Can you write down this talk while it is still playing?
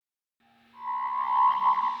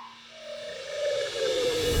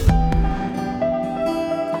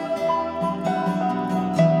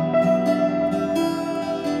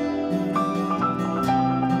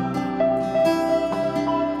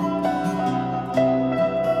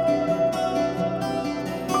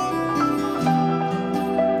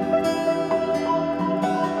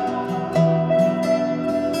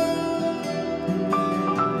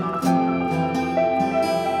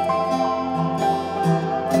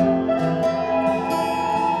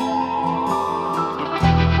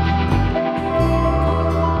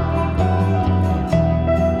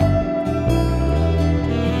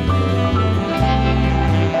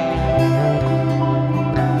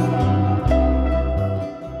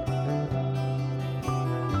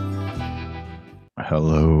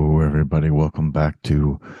Hello, everybody. Welcome back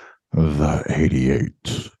to the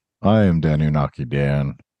 88. I am Dan Unaki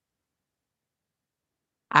Dan.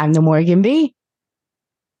 I'm the Morgan B.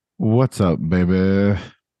 What's up, baby?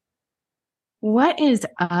 What is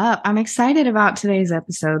up? I'm excited about today's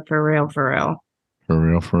episode for real, for real. For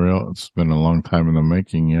real, for real. It's been a long time in the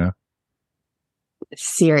making, yeah.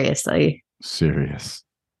 Seriously. Serious.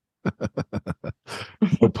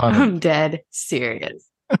 No pun I'm dead serious.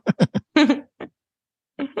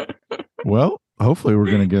 Well, hopefully we're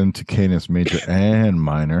going to get into Canis Major and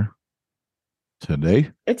Minor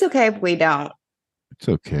today. It's okay if we don't. It's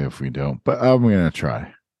okay if we don't, but I'm going to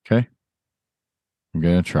try, okay? I'm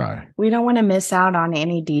going to try. We don't want to miss out on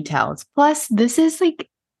any details. Plus, this is like...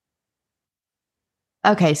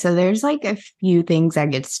 Okay, so there's like a few things I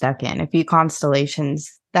get stuck in, a few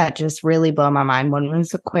constellations that just really blow my mind. One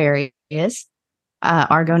was Aquarius,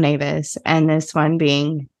 Argo Navis, and this one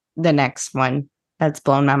being the next one that's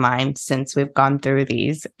blown my mind since we've gone through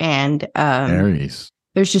these. And Aries.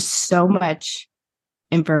 There's just so much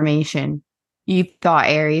information. You thought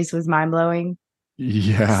Aries was mind-blowing?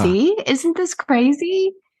 Yeah. See? Isn't this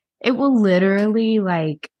crazy? It will literally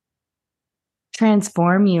like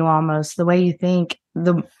transform you almost the way you think.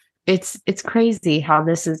 It's crazy how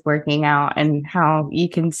this is working out and how you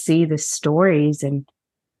can see the stories and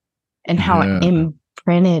how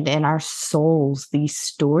imprinted in our souls these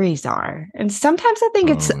stories are. And sometimes I think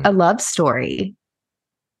it's a love story.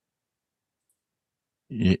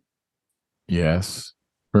 Yes.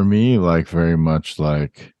 For me, like very much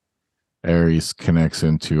like Aries connects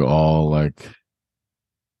into all like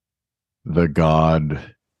the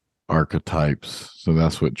god archetypes. So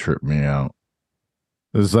that's what tripped me out.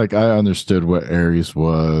 It's like I understood what Aries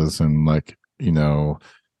was and like, you know,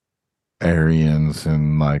 Aryans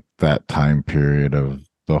and like that time period of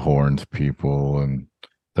the horned people and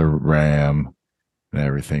the ram and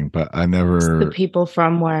everything. But I never the people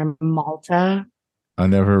from where Malta. I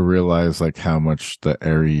never realized like how much the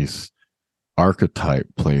Aries archetype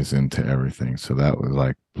plays into everything. So that was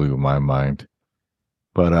like blew my mind.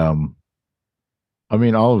 But I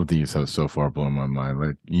mean, all of these have so far blown my mind.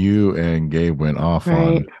 Like you and Gabe went off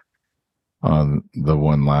right. on the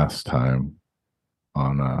one last time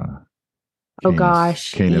on oh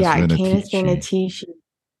gosh, Canis Canis Venetici.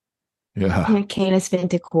 Yeah, Canis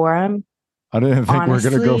Venticorum. I didn't think we were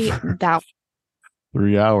gonna go for that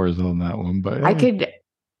 3 hours on that one, but yeah.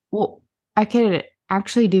 I could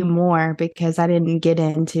actually do more because I didn't get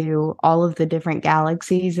into all of the different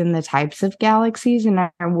galaxies and the types of galaxies, and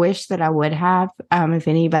I wish that I would have. If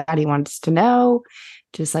anybody wants to know,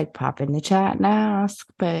 just like pop in the chat and ask.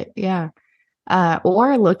 But yeah,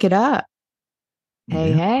 or look it up.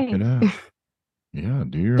 Hey. Look it up. Yeah,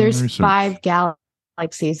 do your There's own research. 5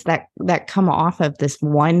 galaxies that come off of this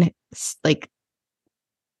one like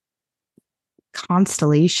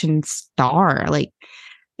constellation star. Like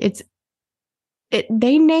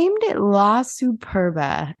they named it La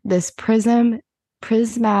Superba, this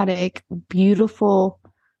prismatic, beautiful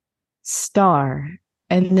star.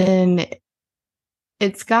 And then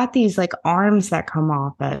it's got these like arms that come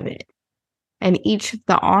off of it. And each of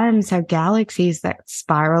the arms have galaxies that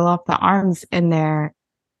spiral off the arms, and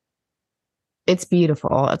it's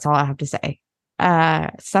beautiful. That's all I have to say.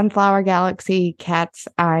 Sunflower Galaxy, Cat's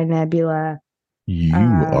Eye Nebula. You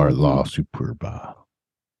are La Superba.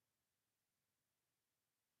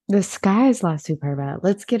 The sky is La Superba.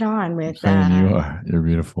 Let's get on with you're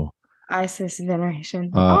beautiful. Isis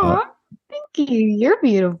veneration. Oh, thank you. You're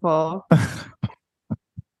beautiful.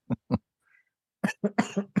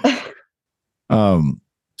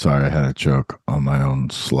 Sorry, I had a choke on my own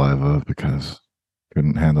saliva because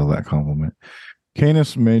couldn't handle that compliment.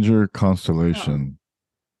 Canis Major constellation.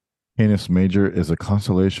 Canis Major is a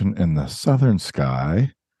constellation in the southern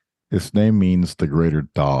sky. Its name means the greater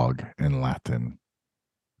dog in Latin.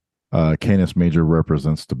 Canis Major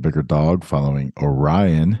represents the bigger dog, following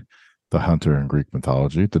Orion, the hunter in Greek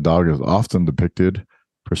mythology. The dog is often depicted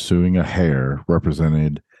pursuing a hare,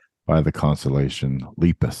 represented by the constellation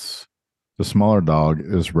Lepus. The smaller dog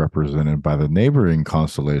is represented by the neighboring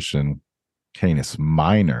constellation Canis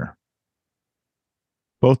Minor.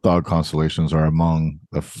 Both dog constellations are among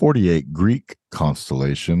the 48 Greek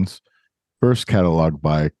constellations, first cataloged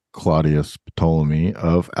by Claudius Ptolemy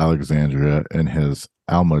of Alexandria in his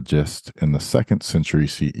Almagest in the 2nd century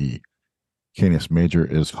CE. Canis Major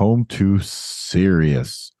is home to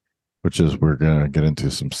Sirius, which is, we're going to get into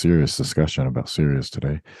some serious discussion about Sirius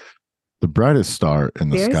today. The brightest star in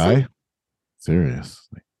the sky,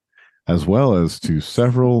 seriously, as well as to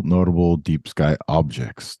several notable deep sky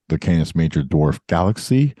objects: the Canis Major dwarf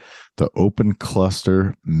galaxy, the open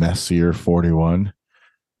cluster Messier 41,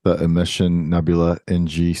 the emission nebula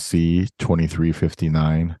NGC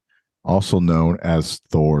 2359, also known as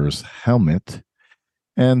Thor's helmet,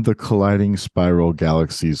 and the colliding spiral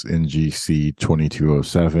galaxies NGC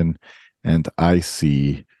 2207 and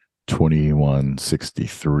IC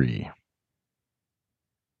 2163.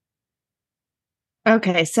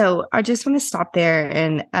 Okay, so I just want to stop there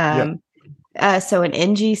and so an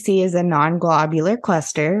NGC is a non-globular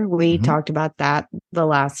cluster. We talked about that the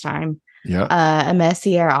last time. Yeah. A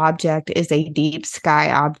Messier object is a deep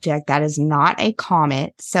sky object that is not a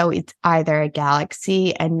comet. So it's either a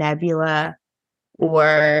galaxy, a nebula,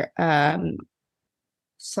 or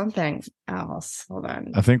something else. Hold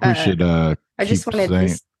on. I think we should I just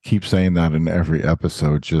wanted keep saying that in every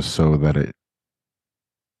episode just so that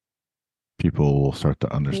people will start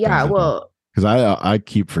to understand. Yeah, well, because I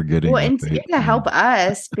keep forgetting. Well, and it's going to help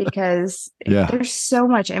us because yeah, there's so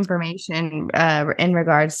much information in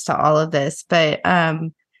regards to all of this. But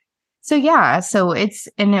so yeah, so it's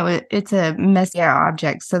a Messier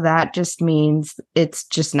object, so that just means it's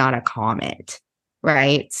just not a comet,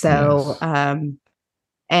 right? So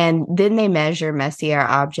and then they measure Messier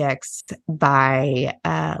objects by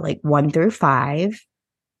like 1 through 5,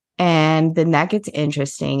 and then that gets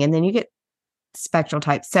interesting, and then you get spectral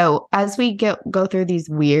type. So as we go through these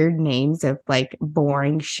weird names of like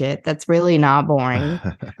boring shit that's really not boring,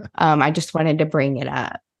 I just wanted to bring it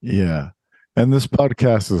up. Yeah. And this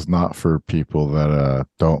podcast is not for people that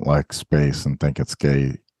don't like space and think it's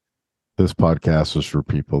gay. This podcast is for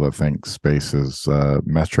people that think space is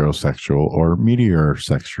metrosexual or meteor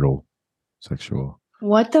sexual.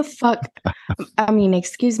 What the fuck? I mean,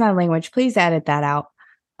 excuse my language. Please edit that out.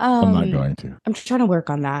 I'm not going to. I'm trying to work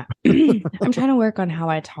on that. I'm trying to work on how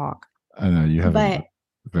I talk. I know you have a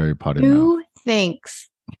very potty mouth. Who thinks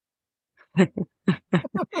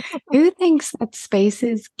that space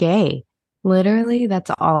is gay? Literally, that's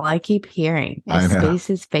all I keep hearing. Space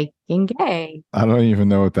is faking gay. I don't even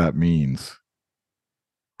know what that means.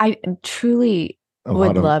 I truly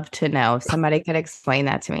would love to know. If somebody could explain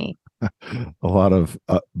that to me. A lot of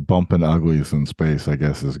bumping uglies in space, I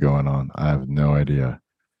guess, is going on. I have no idea.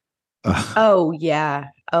 Oh yeah.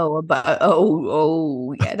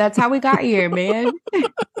 Oh yeah. That's how we got here, man.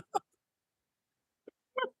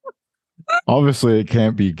 Obviously, it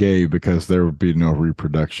can't be gay because there would be no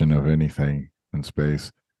reproduction of anything in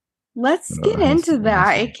space. Let's get into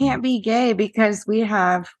that. It can't be gay because we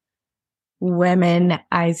have women,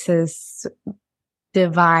 Isis,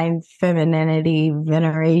 divine femininity,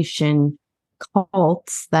 veneration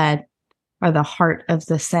cults that are the heart of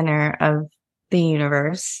the center of the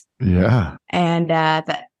universe. Yeah. And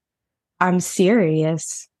that I'm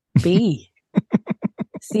serious. B.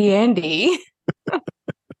 C and D.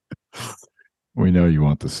 We know you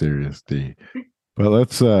want the serious D. But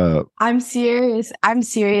let's I'm serious. I'm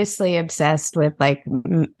seriously obsessed with like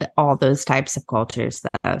all those types of cultures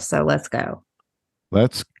though. So let's go.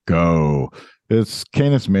 It's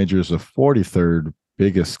Canis Major is the 43rd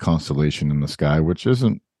biggest constellation in the sky, which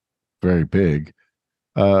isn't very big.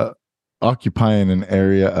 Occupying an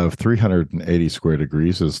area of 380 square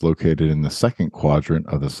degrees, is located in the second quadrant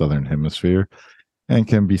of the southern hemisphere and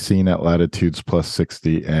can be seen at latitudes plus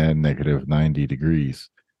 60 and negative 90 degrees.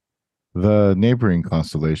 The neighboring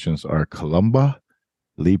constellations are Columba,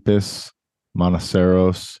 Lepus,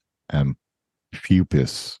 Monoceros, and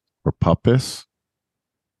Pupus or Puppis.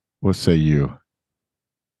 What say you?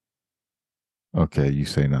 Okay, you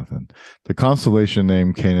say nothing. The constellation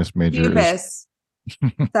name Canis Major Pupus.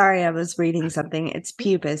 Sorry, I was reading something. It's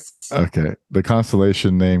Pupus. Okay. The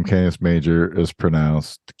constellation name Canis Major is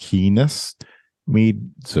pronounced Canis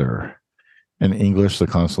Major. In English, the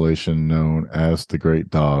constellation known as the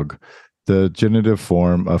Great Dog. The genitive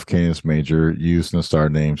form of Canis Major used in the star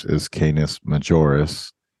names is Canis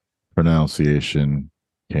Majoris, pronunciation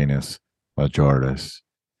Canis Majoris.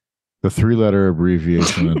 The 3-letter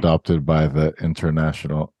abbreviation adopted by the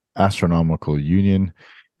International Astronomical Union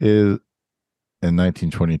in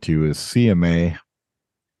 1922 is CMA.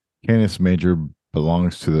 Canis Major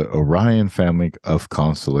belongs to the Orion family of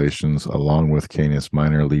constellations, along with Canis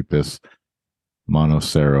Minor, Lepus,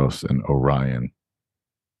 Monoceros, and Orion.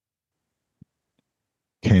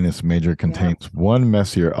 Canis Major contains one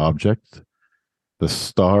Messier object, the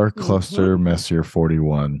star cluster Messier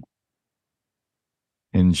 41,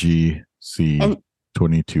 NGC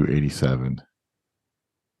 2287.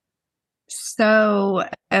 So,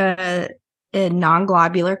 a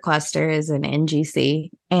non-globular cluster is an NGC,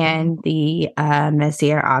 and the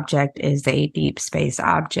Messier object is a deep space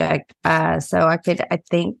object. So I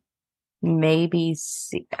think maybe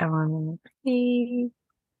see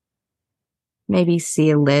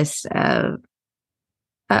a list of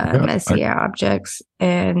Yeah, Messier objects,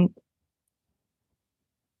 and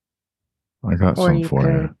I got or some you for you.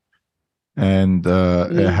 could, And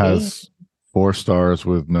it yeah. has 4 stars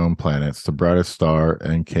with known planets. The brightest star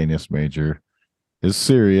in Canis Major is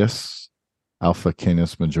Sirius. Alpha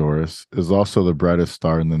Canis Majoris is also the brightest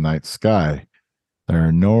star in the night sky. There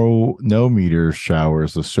are no meteor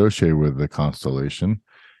showers associated with the constellation.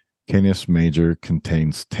 Canis Major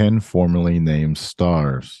contains 10 formally named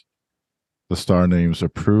stars. The star names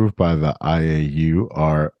approved by the IAU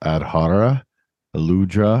are Adhara,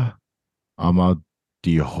 Aludra,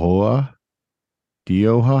 Amadioha,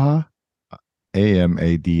 Dioha,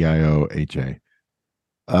 Amadioha,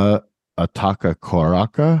 Ataka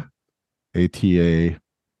Koraka, Atakoraka,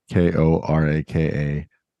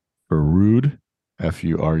 Farud,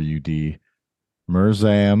 Furud,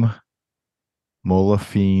 Murzam,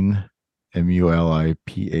 Moliphein,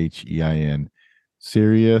 Muliphein,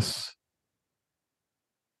 Sirius,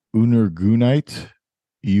 Unurgunite,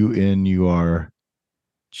 Unurgunite,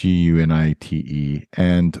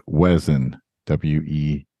 and Wezen,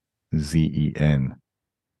 Wezen.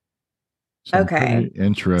 Some pretty Okay.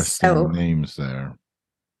 interesting So names there.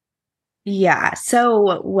 yeah.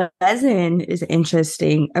 So Wesen is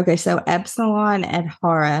interesting. Okay, so Epsilon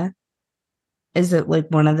Adhara is it like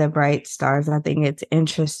one of the bright stars. I think it's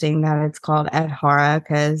interesting that it's called Adhara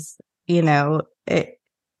because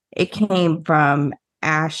it came from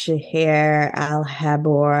Ashahir al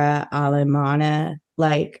Habora Alemana.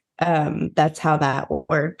 Like that's how that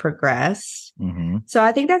word progressed. Mm-hmm. So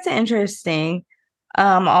I think that's interesting.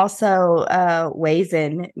 Also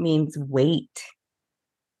Wazen means weight.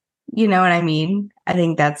 You know what I mean? I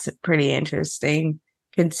think that's pretty interesting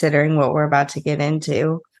considering what we're about to get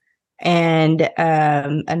into. And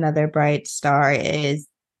another bright star is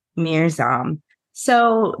Mirzam.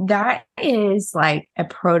 So that is like a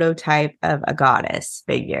prototype of a goddess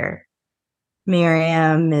figure.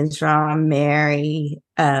 Miriam, Mizram, Mary,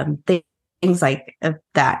 things like of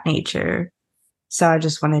that nature. So I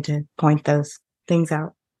just wanted to point those things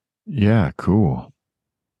out. Yeah, cool.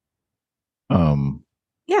 Um,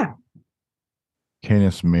 Yeah.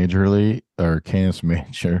 Canis Major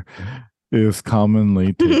is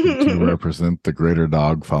commonly taken to represent the greater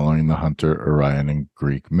dog following the hunter Orion in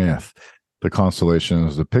Greek myth. The constellation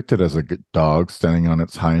is depicted as a dog standing on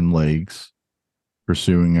its hind legs,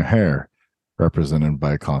 pursuing a hare, represented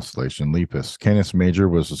by constellation Lepus. Canis Major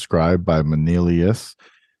was described by Manilius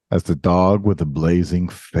as the dog with a blazing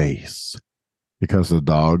face, because the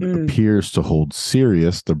dog appears to hold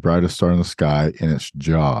Sirius, the brightest star in the sky, in its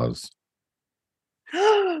jaws.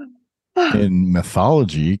 In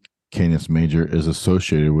mythology, Canis Major is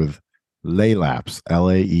associated with Laelaps,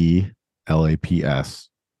 Laelaps,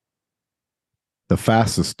 the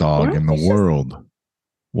fastest dog in the world,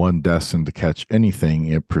 one destined to catch anything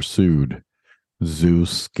it pursued.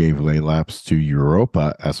 Zeus gave Laelaps to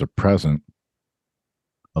Europa as a present,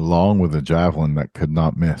 along with a javelin that could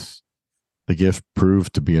not miss. The gift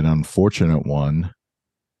proved to be an unfortunate one,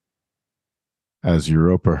 as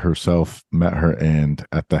Europa herself met her end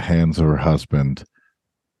at the hands of her husband,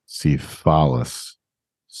 Cephalus,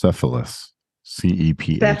 Cephalus,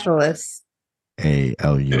 Cephalus.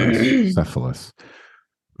 Cephalus,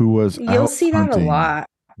 who was You'll out see that a hunting lot.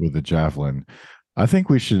 with a javelin. I think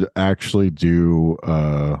we should actually do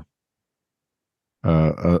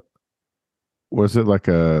was it like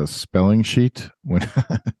a spelling sheet when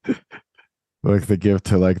like they give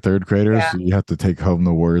to like third graders? Yeah. You have to take home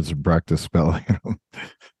the words and practice spelling them,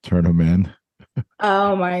 turn them in.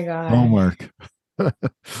 Oh my God. Homework. And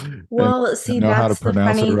Well, see, know how to that's the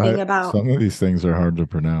pronounce it funny thing right. about Some of these things are hard to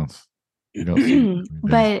pronounce. You don't see it every day.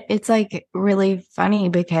 but it's like really funny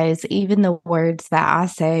because even the words that I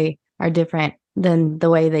say are different than the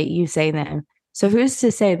way that you say them. So who's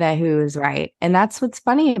to say that who is right? And that's what's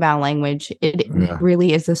funny about language. It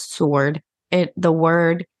really is a sword. The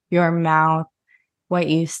word, your mouth, what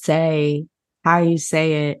you say, how you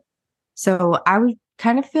say it. So I would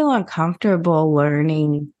kind of feel uncomfortable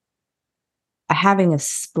learning having a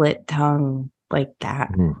split tongue like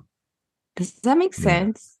that. Ooh. Does that make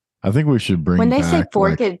sense? I think we should bring When they say back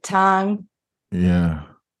forked like, tongue, yeah,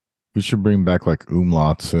 we should bring back like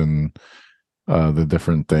umlauts and the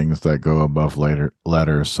different things that go above later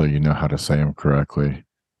letters, so you know how to say them correctly.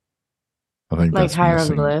 I think like that's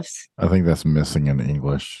missing. hieroglyphs. I think that's missing in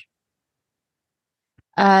English.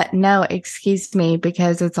 No, excuse me,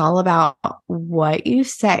 because it's all about what you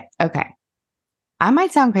say. Okay. I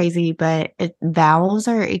might sound crazy, but vowels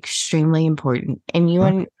are extremely important. And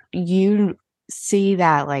you see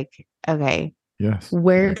that like, okay, Yes.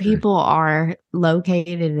 where people are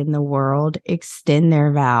located in the world extend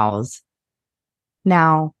their vowels.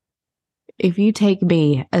 Now, if you take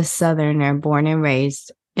me, a Southerner born and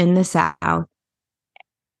raised in the South,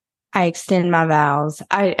 I extend my vowels.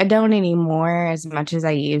 I don't anymore as much as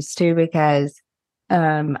I used to because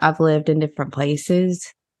I've lived in different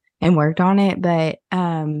places and worked on it. But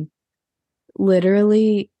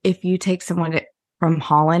literally, if you take someone from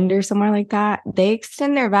Holland or somewhere like that, they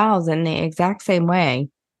extend their vowels in the exact same way,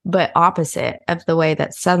 but opposite of the way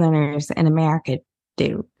that Southerners in America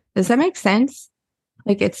do. Does that make sense?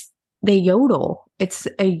 Like they yodel. It's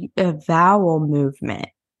a vowel movement.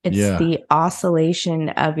 It's Yeah. the oscillation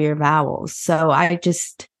of your vowels. So I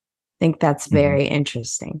just think that's very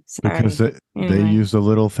interesting. Because Sorry. they use the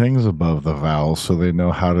little things above the vowels so they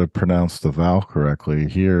know how to pronounce the vowel correctly.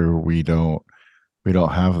 Here we don't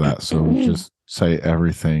have that. So we just say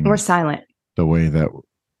everything We're silent. the way that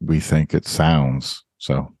we think it sounds.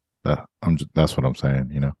 So that's what I'm saying,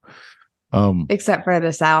 you know. Except for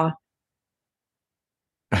the South.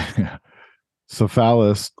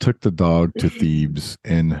 Cephalus took the dog to Thebes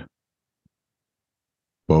in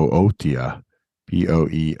Boeotia,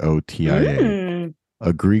 Boeotia,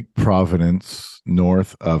 a Greek province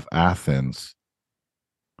north of Athens,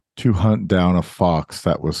 to hunt down a fox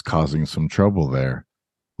that was causing some trouble there.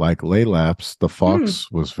 Like Laelaps, the fox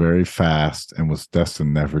was very fast and was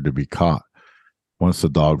destined never to be caught. Once the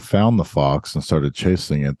dog found the fox and started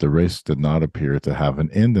chasing it, the race did not appear to have an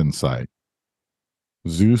end in sight.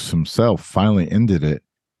 Zeus himself finally ended it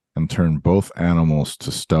and turned both animals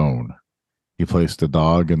to stone. He placed the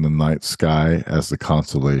dog in the night sky as the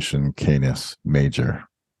constellation Canis Major.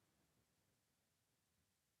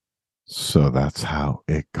 So that's how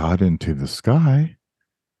it got into the sky.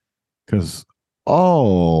 Because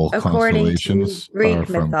all constellations are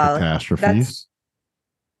from catastrophes.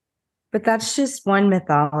 But that's just one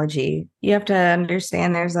mythology. You have to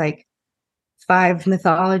understand there's like 5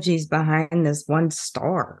 mythologies behind this one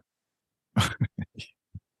star.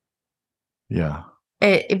 Yeah.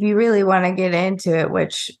 If you really want to get into it,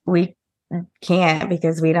 which we can't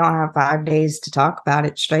because we don't have 5 days to talk about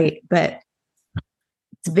it straight, but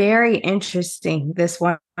it's very interesting, this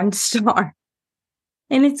one star.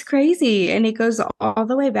 And it's crazy. And it goes all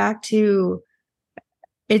the way back to,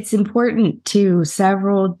 it's important to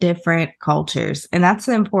several different cultures. And that's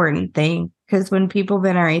the important thing. Because when people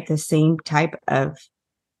venerate the same type of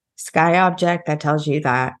sky object, that tells you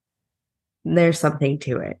that there's something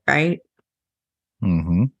to it, right?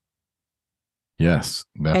 Mm-hmm. Yes,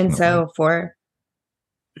 definitely. And so for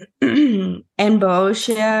and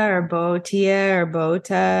Boeotia or Boeotia or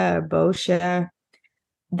Bota or Boeotia,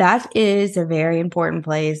 that is a very important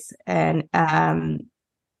place. And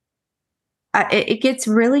it gets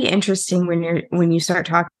really interesting when you start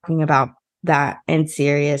talking about that and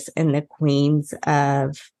Sirius and the queens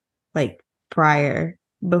of like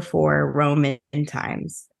before Roman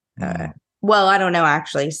times. Well, I don't know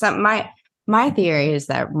actually. My theory is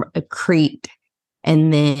that Crete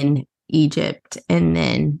and then Egypt and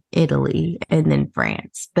then Italy and then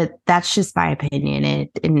France. But that's just my opinion.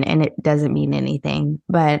 And it doesn't mean anything.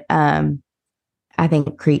 But I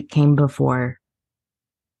think Crete came before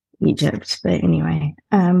Egypt. But anyway.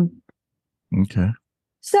 Okay.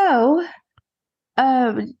 So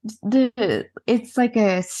it's like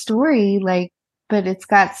a story, like, but it's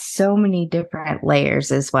got so many different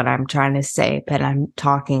layers is what I'm trying to say, but I'm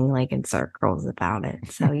talking like in circles about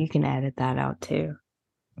it. So you can edit that out too.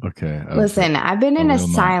 Okay. Listen, I've been in a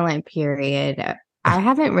silent period. I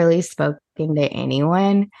haven't really spoken to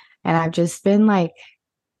anyone and I've just been like,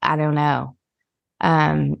 I don't know,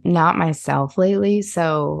 not myself lately.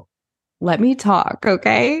 So let me talk.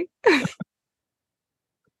 Okay.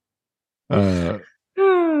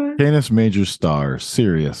 Canis Major star,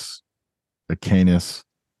 Sirius, the Canis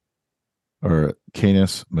or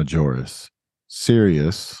Canis Majoris.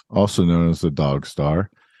 Sirius, also known as the dog star,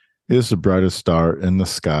 is the brightest star in the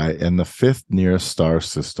sky and the 5th nearest star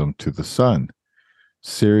system to the sun.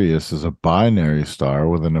 Sirius is a binary star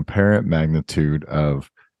with an apparent magnitude of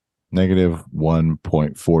negative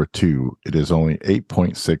 1.42. It is only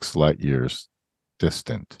 8.6 light years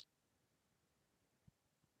distant.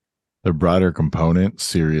 The brighter component,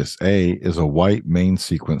 Sirius A, is a white main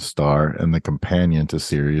sequence star and the companion to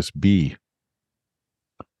Sirius B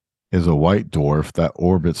is a white dwarf that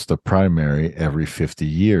orbits the primary every 50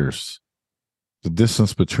 years. The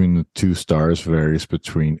distance between the two stars varies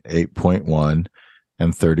between 8.1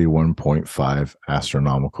 and 31.5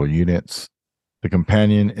 astronomical units. The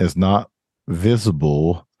companion is not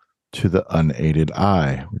visible to the unaided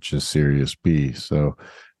eye, which is Sirius B. So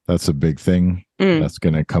that's a big thing. That's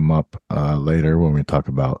going to come up later when we talk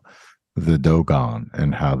about the Dogon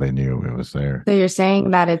and how they knew it was there. So you're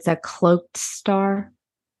saying that it's a cloaked star?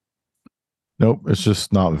 Nope, it's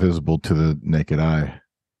just not visible to the naked eye.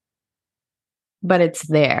 But it's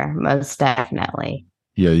there, most definitely.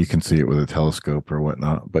 Yeah, you can see it with a telescope or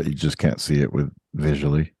whatnot, but you just can't see it with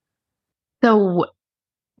visually. So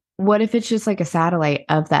what if it's just like a satellite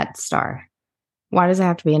of that star? Why does it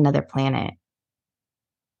have to be another planet?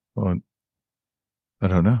 Well, I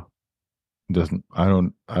don't know. It doesn't I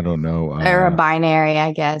don't know Or a binary,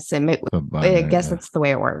 I guess. the I binary. guess Yeah. that's the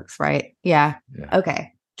way it works, right? Yeah. Yeah.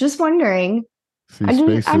 Okay. Just wondering. See,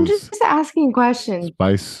 space I'm is just asking questions.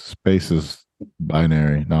 space is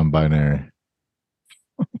binary, non-binary.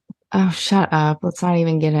 Oh, shut up. Let's not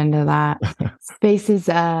even get into that. Space is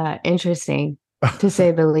interesting to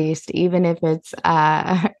say the least, even if it's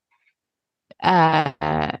uh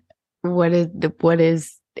what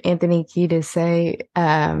is Anthony Kiedis say?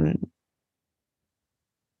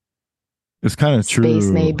 It's kind of Space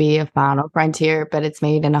may true. be a final frontier, but it's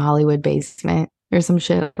made in a Hollywood basement or some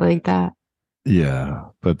shit like that. Yeah,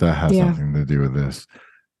 but that has Yeah. nothing to do with this.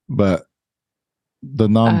 But the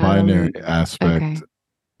non-binary aspect Okay.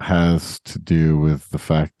 has to do with the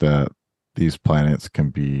fact that these planets can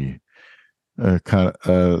be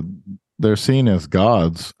they're seen as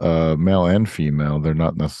gods, male and female. They're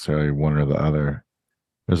not necessarily one or the other.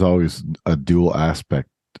 There's always a dual aspect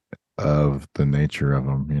of the nature of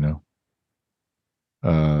them, you know.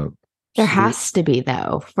 Uh, There Siri- has to be,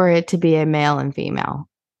 though, for it to be a male and female.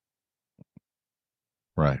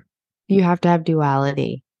 right, You have to have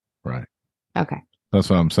duality. right. Okay. That's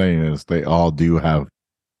what I'm saying is they all do have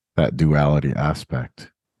that duality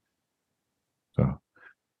aspect. So,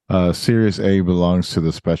 Sirius A belongs to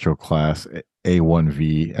the special class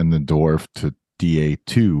A1V and the dwarf to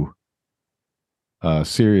DA2.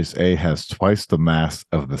 Sirius A has twice the mass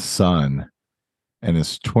of the sun and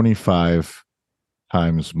is 25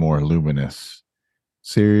 times more luminous.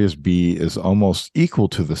 Sirius B is almost equal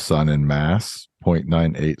to the sun in mass,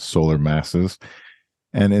 0.98 solar masses,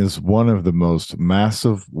 and is one of the most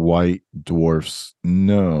massive white dwarfs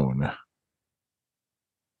known.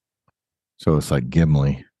 So it's like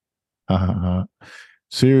Gimli.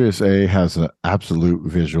 Sirius A has an absolute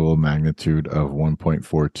visual magnitude of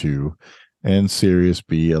 1.42 and Sirius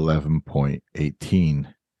B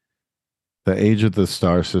 11.18. The age of the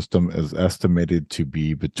star system is estimated to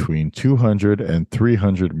be between 200 and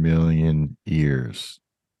 300 million years.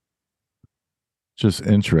 Just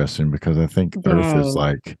interesting because I think Earth is Dang.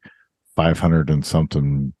 like 500 and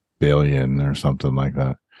something billion or something like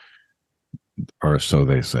that, or so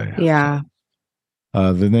they say. Yeah.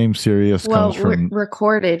 The name Sirius comes Well, from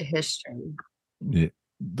recorded history. the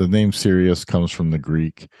name Sirius comes from the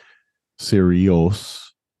Greek Sirios.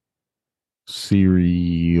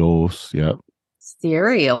 Sirios, yep.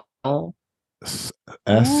 Cereal. Animal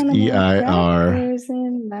crackers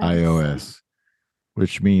and nuts. Seiриos,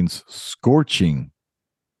 which means scorching,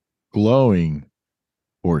 glowing,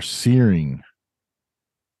 or searing.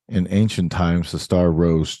 In ancient times, the star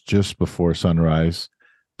rose just before sunrise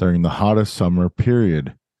during the hottest summer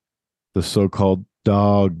period, the so called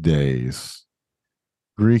dog days.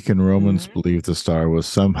 Greek and Romans Mhm. believed the star was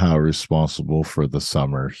somehow responsible for the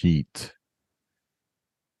summer heat.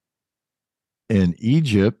 In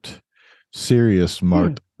Egypt, Sirius Hmm.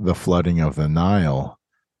 marked the flooding of the Nile.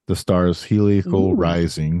 The star's heliacal Ooh.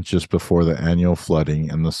 rising just before the annual flooding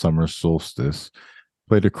and the summer solstice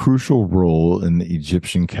played a crucial role in the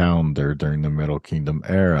Egyptian calendar during the Middle Kingdom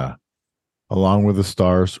era, along with the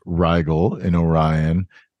stars Rigel in Orion,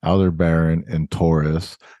 Aldebaran in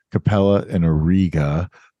Taurus, Capella in Auriga,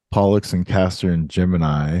 Pollux and Castor in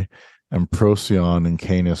Gemini, and Procyon in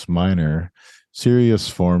Canis Minor. Sirius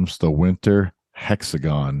forms the winter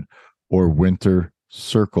hexagon or winter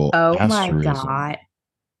circle Oh my asterism, God.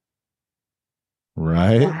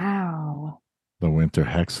 right? Wow. The winter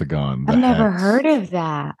hexagon, I've the never hex. heard of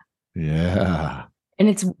that. Yeah. And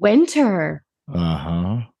it's winter.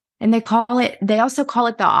 Uh-huh. And they also call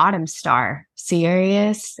it the autumn star.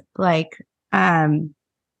 Sirius. Like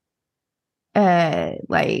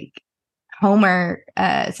Homer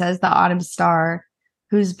says the autumn star,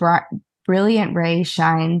 whose brilliant ray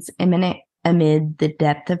shines imminent amid the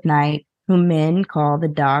depth of night, whom men call the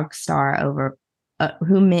dog star over,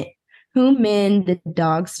 whom men the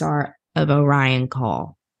dog star of Orion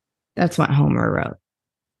call. That's what Homer wrote.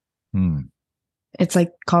 Hmm. It's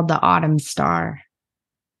like called the autumn star.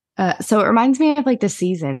 So it reminds me of like the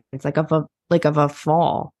season. It's like of a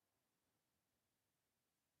fall.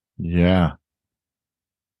 Yeah.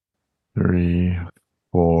 3,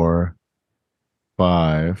 4,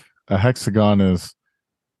 5. A hexagon is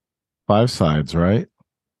 5 sides, right?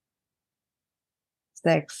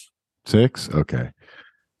 6. 6? Okay.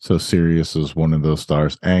 So Sirius is one of those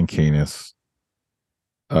stars, and Canis,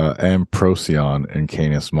 and Procyon in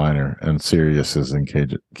Canis Minor, and Sirius is in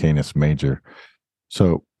Canis Major.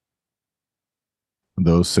 So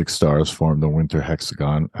those 6 stars form the winter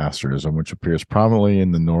hexagon asterism, which appears prominently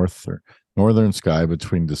in the northern sky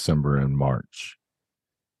between December and March.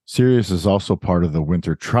 Sirius is also part of the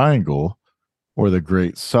winter triangle, or the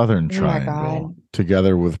Great Southern Oh my Triangle, God.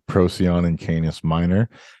 together with Procyon and Canis Minor,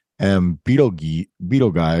 and Betelgeuse in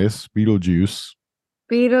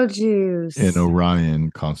Beetlejuice.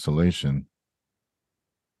 Orion constellation.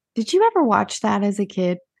 Did you ever watch that as a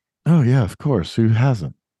kid? Oh yeah, of course. Who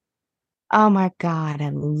hasn't? Oh my God, I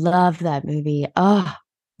love that movie. Oh,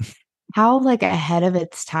 how like ahead of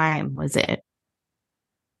its time was it?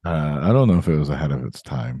 I don't know if it was ahead of its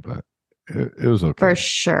time, but it was okay. For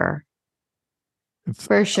sure. It's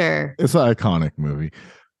For sure. it's an iconic movie.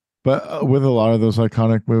 But with a lot of those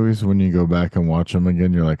iconic movies, when you go back and watch them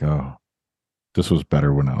again, you're like, oh, this was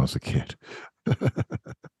better when I was a kid.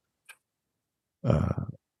 At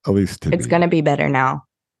least to It's me. going to be better now.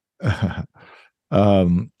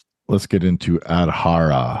 Let's get into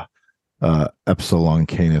Adhara, Epsilon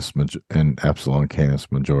Canis and Epsilon Canis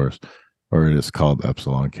Majoris, or it is called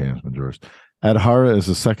Epsilon Canis Majoris. Adhara is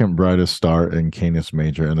the second brightest star in Canis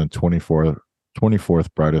Major and the 24th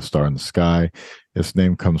brightest star in the sky. Its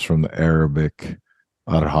name comes from the Arabic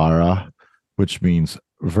Adhara, which means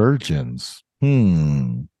virgins.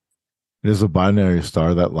 It is a binary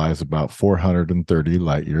star that lies about 430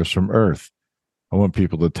 light years from Earth. I want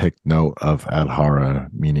people to take note of Adhara,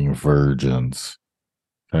 meaning virgins.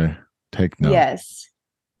 Okay, take note. Yes.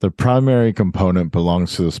 The primary component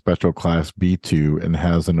belongs to the spectral class B2 and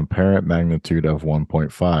has an apparent magnitude of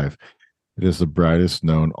 1.5. It is the brightest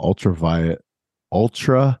known ultraviolet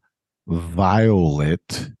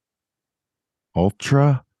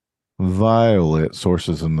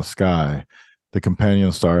sources in the sky. The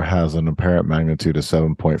companion star has an apparent magnitude of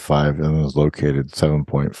 7.5 and is located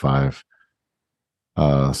 7.5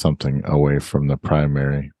 something away from the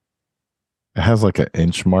primary. It has like an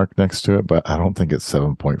inch mark next to it, but I don't think it's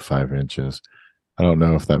 7.5 inches. I don't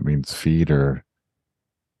know if that means feet or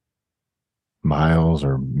miles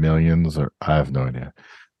or millions, or I have no idea.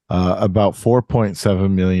 About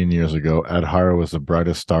 4.7 million years ago, Adhara was the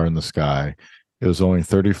brightest star in the sky. It was only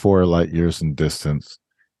 34 light years in distance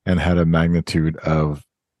and had a magnitude of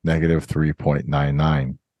negative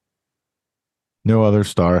 3.99. No other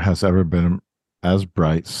star has ever been as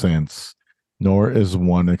bright since, nor is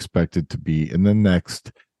one expected to be in the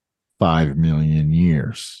next 5 million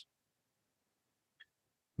years.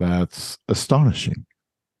 That's astonishing.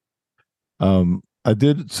 I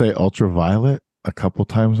did say ultraviolet a couple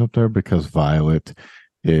times up there because violet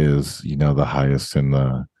is, the highest in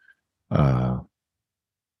the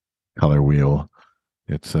color wheel.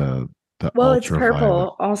 It's the Well, it's ultraviolet.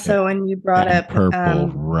 purple also, and you brought And up purple,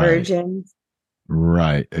 right. virgins.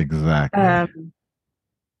 Right, exactly.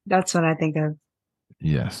 That's what I think of.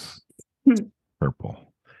 Yes.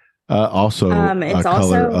 Purple. Also It's a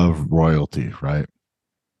color also of royalty, right?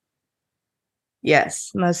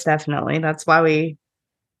 yes, most definitely. That's why we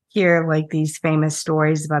hear like these famous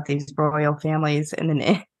stories about these royal families and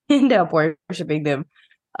then end up worshiping them.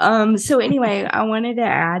 So anyway, I wanted to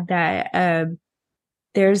add that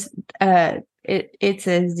there's it's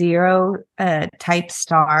a zero type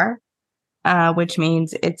star, which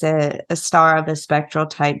means it's a star of the spectral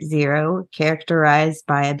type 0, characterized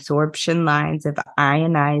by absorption lines of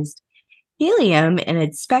ionized helium in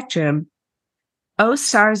its spectrum. O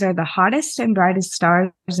stars are the hottest and brightest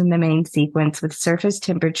stars in the main sequence, with surface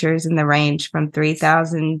temperatures in the range from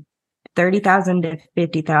 30,000 to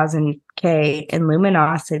 50,000 K and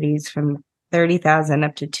luminosities from 30,000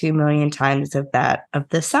 up to 2 million times of that of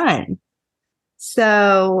the sun.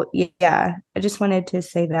 So, yeah, I just wanted to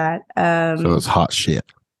say that. So it's hot shit.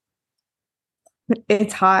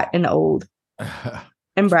 It's hot and old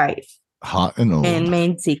and bright Hot and old. and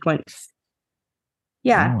main sequence.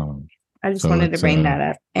 Yeah. Oh. I just wanted to bring that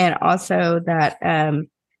up. And also that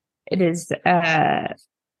it is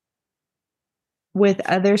with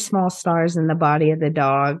other small stars in the body of the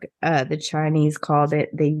dog, the Chinese called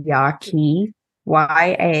it the Yake,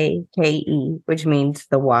 Yake, which means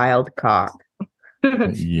the wild cock.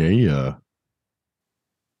 Yeah.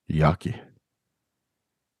 Yucky.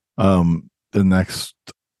 The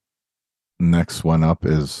next one up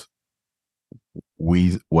is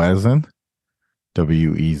Wezen,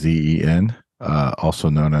 Wezen, also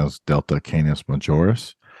known as Delta Canis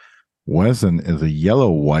Majoris. Wezen is a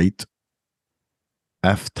yellow-white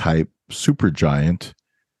F-type supergiant,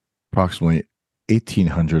 approximately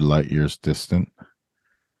 1,800 light years distant.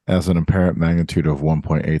 as an apparent magnitude of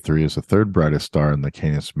 1.83, is the third brightest star in the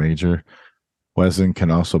Canis Major. Wesen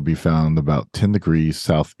can also be found about 10 degrees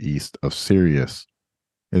southeast of Sirius.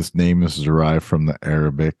 Its name is derived from the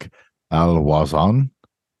Arabic al-Wazan,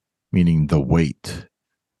 meaning the weight.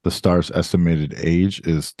 The star's estimated age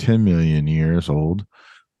is 10 million years old,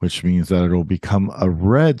 which means that it'll become a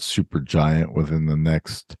red supergiant within the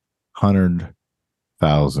next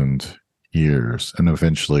 100,000 years and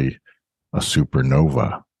eventually a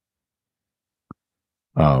supernova.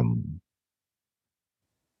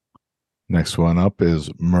 Next one up is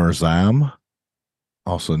Merzam,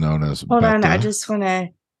 also known as Hold Beta. on, I just want to.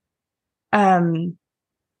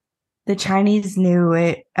 The Chinese knew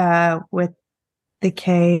it with the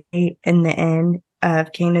K in the end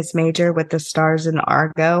of Canis Major with the stars and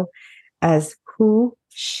Argo as Hu,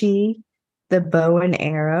 she, the bow and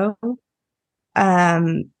arrow.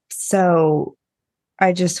 So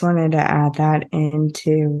I just wanted to add that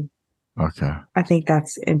into. Okay. I think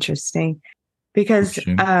that's interesting because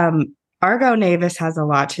Argo Navis has a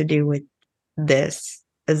lot to do with this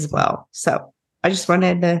as well. So I just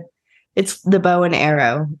wanted to. It's the bow and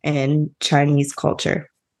arrow in Chinese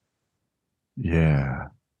culture. Yeah.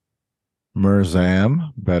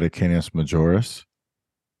 Merzam, Beta Canis Majoris.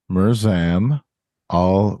 Merzam,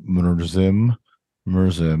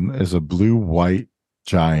 Merzim is a blue-white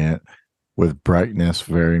giant with brightness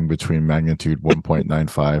varying between magnitude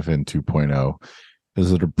 1.95 and 2.0.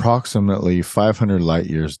 Is at approximately 500 light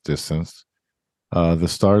years distance. The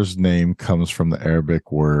star's name comes from the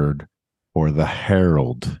Arabic word for the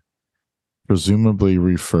herald, presumably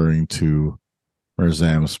referring to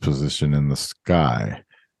Merzam's position in the sky.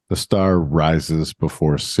 The star rises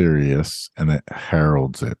before Sirius and it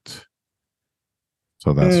heralds it.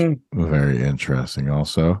 So that's very interesting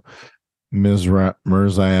also.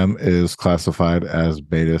 Merzam is classified as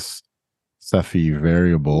Beta Cephei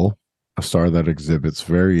variable, a star that exhibits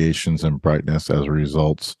variations in brightness as a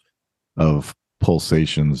result of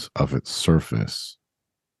pulsations of its surface.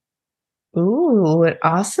 Ooh, it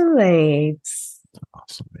oscillates.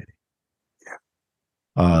 Oscillating.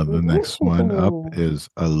 The next one up is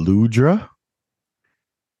Aludra,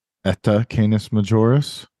 Eta Canis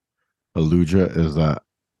Majoris. Aludra is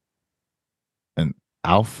an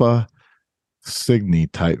alpha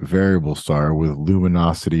Cygni type variable star with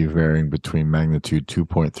luminosity varying between magnitude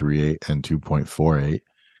 2.38 and 2.48.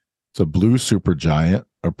 It's a blue supergiant,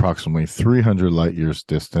 approximately 300 light years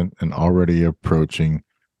distant and already approaching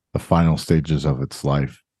the final stages of its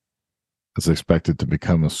life. It's expected to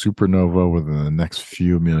become a supernova within the next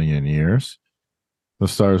few million years. The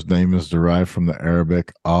star's name is derived from the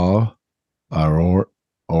Arabic Adra,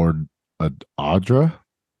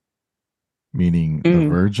 meaning the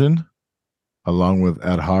Virgin, along with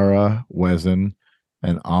Adhara, Wesen,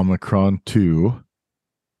 and Omicron 2.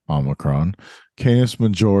 Omicron. Canis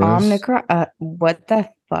Majoris. Omicron? What the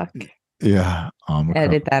fuck? Yeah, Omicron.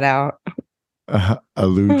 Edit that out.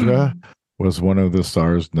 Aludra was one of the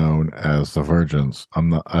stars known as the Virgins.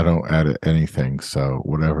 I don't edit anything, so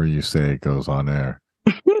whatever you say goes on air.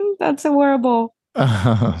 That's horrible.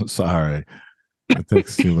 Sorry. It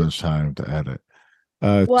takes too much time to edit.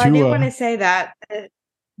 Well, I do want to say that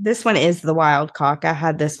this one is the wild cock. I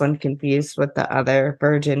had this one confused with the other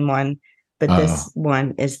virgin one, but this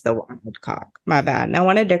one is the wild cock. My bad. And I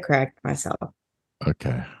wanted to correct myself.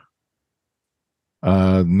 Okay.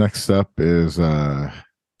 Next up is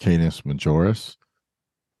Canis Majoris.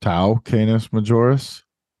 Tau Canis Majoris.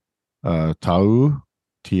 Tau,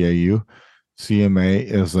 T-A-U. CMA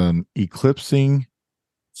is an eclipsing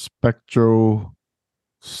spectroscopic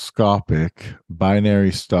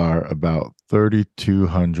binary star about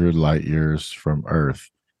 3,200 light years from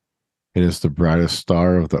Earth. It is the brightest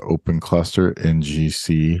star of the open cluster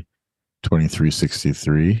NGC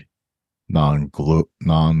 2363,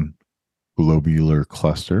 non-globular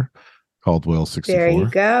cluster, Caldwell 64. There you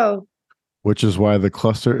go. Which is why the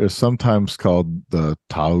cluster is sometimes called the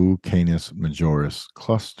Tau Canis Majoris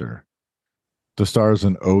cluster. The star is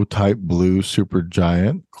an O-type blue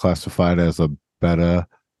supergiant, classified as a Beta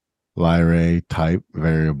Lyrae type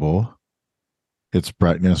variable. Its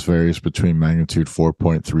brightness varies between magnitude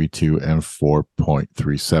 4.32 and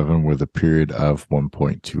 4.37 with a period of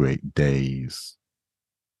 1.28 days.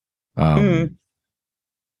 The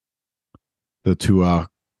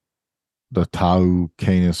Tau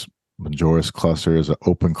Canis Majoris cluster is an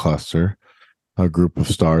open cluster, a group of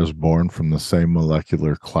stars born from the same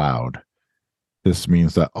molecular cloud. This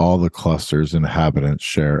means that all the cluster's inhabitants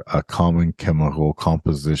share a common chemical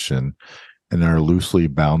composition and are loosely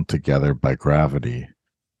bound together by gravity.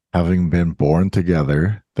 Having been born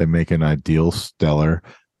together, they make an ideal stellar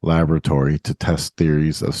laboratory to test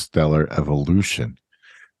theories of stellar evolution,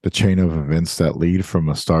 the chain of events that lead from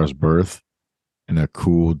a star's birth in a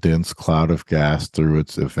cool, dense cloud of gas through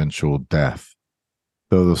its eventual death.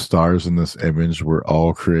 Though the stars in this image were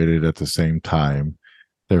all created at the same time,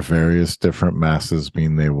 their various different masses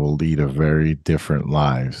mean they will lead a very different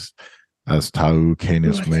lives. As Tau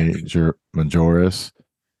Canis Majoris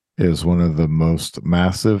is one of the most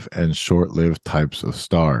massive and short lived types of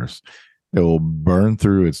stars. It will burn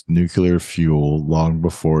through its nuclear fuel long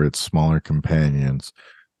before its smaller companions,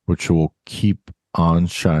 which will keep on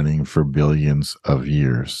shining for billions of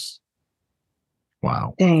years.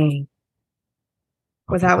 Wow. Dang.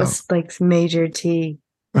 Well, that was like major T.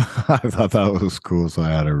 I thought that was cool, so I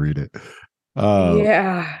had to read it.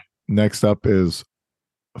 Yeah. Next up is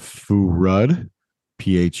Phurud,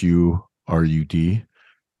 Phurud,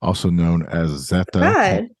 also known as Zeta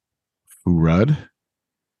Fred? Phurud.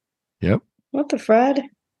 Yep. What the Fred?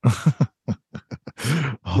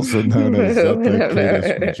 Also known as Zeta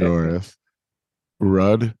Canis Majoris.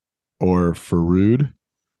 Phurud or Phurud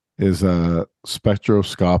is a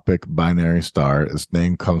spectroscopic binary star. Its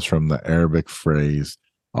name comes from the Arabic phrase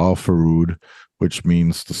al-Phurud, which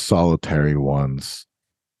means the solitary ones.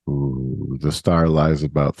 Ooh, the star lies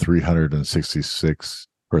about 366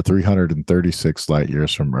 or 336 light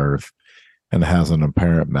years from Earth and has an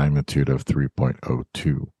apparent magnitude of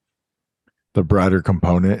 3.02. The brighter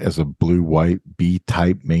component is a blue-white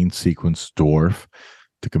B-type main sequence dwarf.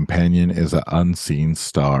 The companion is an unseen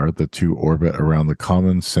star. The two orbit around the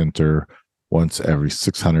common center once every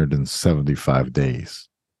 675 days.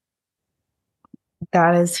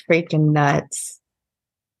 That is freaking nuts.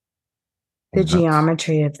 The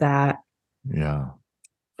geometry of that. Yeah.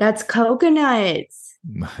 That's coconuts.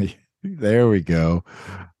 There we go.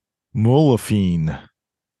 Muliphein.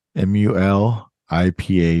 Muliphein.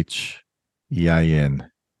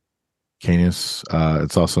 Canis,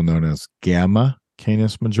 it's also known as Gamma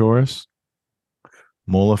Canis Majoris.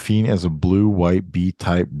 Muliphein is a blue-white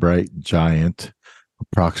B-type bright giant,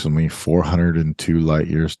 approximately 402 light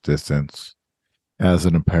years distance, has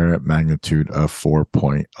an apparent magnitude of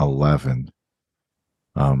 4.11.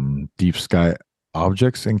 Deep sky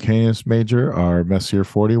objects in Canis Major are Messier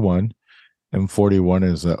 41. M41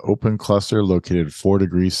 is an open cluster located 4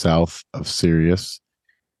 degrees south of Sirius.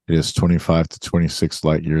 It is 25 to 26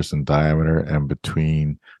 light years in diameter and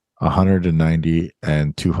between 190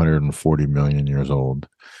 and 240 million years old.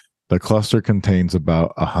 The cluster contains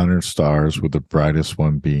about 100 stars, with the brightest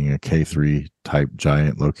one being a K3 type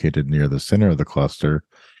giant located near the center of the cluster.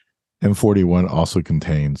 M41 also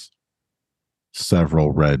contains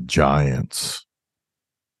several red giants.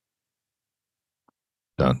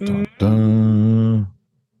 Dun, dun, dun.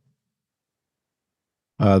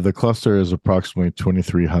 The cluster is approximately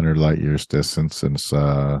 2,300 light years distance, and it's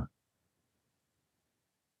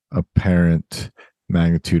apparent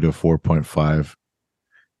magnitude of 4.5.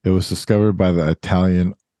 It was discovered by the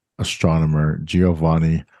Italian astronomer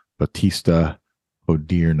Giovanni Battista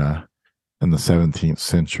Odierna in the 17th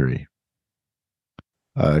century.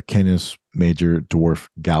 Canis Major dwarf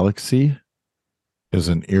galaxy is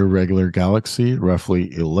an irregular galaxy,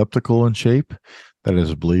 roughly elliptical in shape, that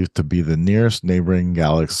is believed to be the nearest neighboring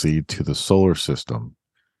galaxy to the solar system.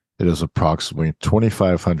 It is approximately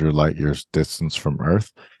 2,500 light years distance from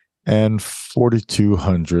Earth and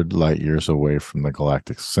 4,200 light years away from the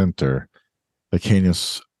galactic center. The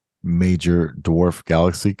Canis Major dwarf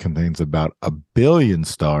galaxy contains about 1 billion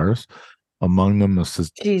stars, among them a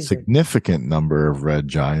significant number of red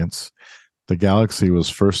giants. The galaxy was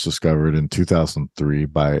first discovered in 2003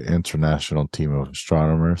 by an international team of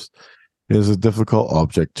astronomers. It is a difficult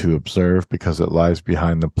object to observe because it lies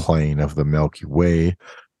behind the plane of the Milky Way,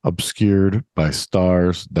 obscured by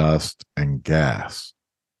stars, dust, and gas.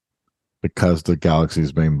 Because the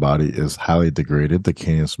galaxy's main body is highly degraded, the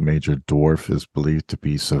Canis Major dwarf is believed to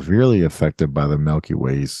be severely affected by the Milky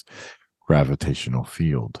Way's gravitational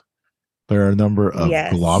field. There are a number of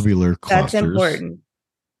globular clusters. That's important.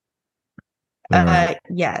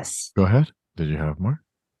 Yes. Go ahead. Did you have more?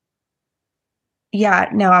 Yeah,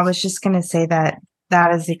 no, I was just going to say that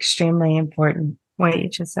is extremely important, what you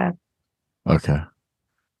just said. Okay.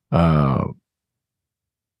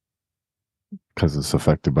 Because it's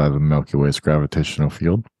affected by the Milky Way's gravitational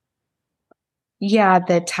field? Yeah,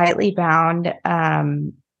 the tightly bound,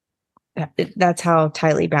 that's how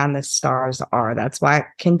tightly bound the stars are. That's why it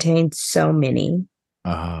contains so many.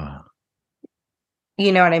 You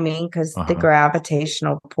know what I mean? Because the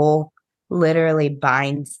gravitational pull literally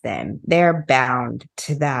binds them. They're bound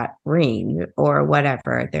to that ring or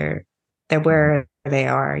whatever. They're where they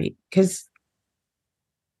are. Because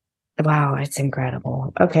Wow, it's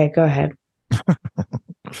incredible. Okay, go ahead.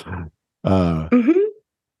 uh, Hmm.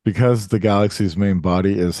 because the galaxy's main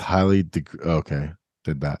body is highly okay,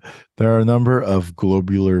 did that. There are a number of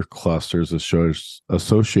globular clusters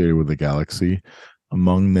associated with the galaxy.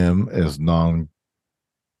 Among them is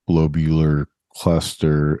non-globular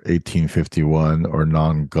cluster 1851 or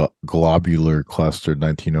non-globular cluster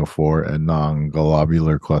 1904 and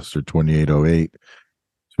non-globular cluster 2808.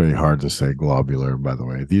 It's very hard to say globular, by the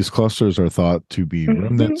way. These clusters are thought to be Hmm.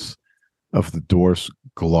 remnants of the dwarf's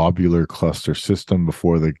globular cluster system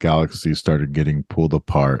before the galaxy started getting pulled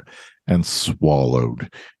apart and swallowed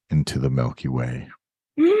into the Milky Way.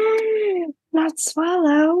 Not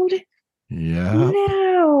swallowed. Yep.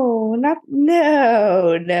 No, not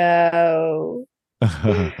no, no.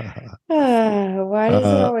 Why does it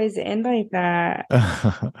uh, always end like that?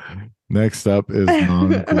 next up is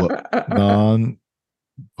non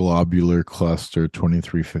globular cluster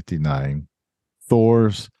 2359,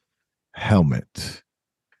 Thor's helmet.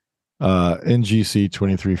 NGC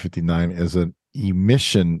 2359 is an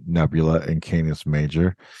emission nebula in Canis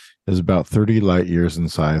Major. Is about 30 light years in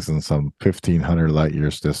size and some 1,500 light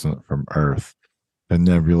years distant from Earth. The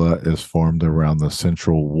nebula is formed around the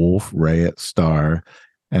central Wolf-Rayet star,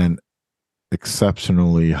 an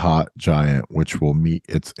exceptionally hot giant, which will meet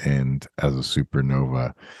its end as a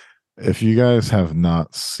supernova. If you guys have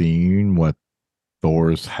not seen what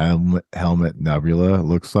Thor's helmet nebula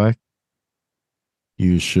looks like,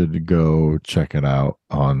 you should go check it out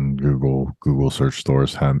on Google. Google search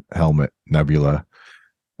Thor's helmet nebula.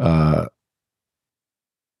 Uh,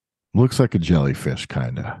 looks like a jellyfish,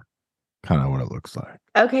 kind of what it looks like.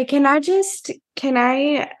 Okay, can I just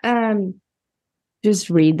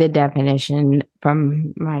read the definition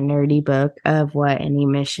from my nerdy book of what an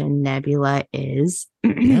emission nebula is?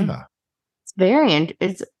 Yeah.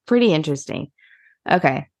 It's pretty interesting.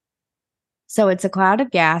 Okay. So it's a cloud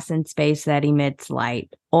of gas in space that emits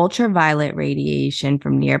light. Ultraviolet radiation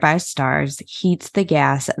from nearby stars heats the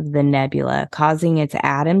gas of the nebula, causing its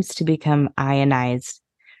atoms to become ionized,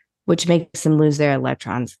 which makes them lose their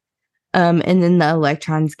electrons. And then the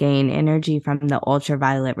electrons gain energy from the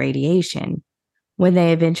ultraviolet radiation. When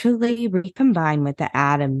they eventually recombine with the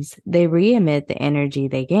atoms, they re emit the energy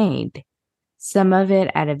they gained, some of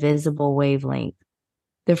it at a visible wavelength.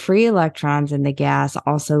 The free electrons in the gas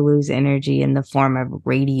also lose energy in the form of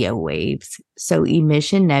radio waves, so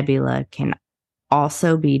emission nebula can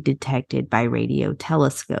also be detected by radio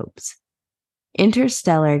telescopes.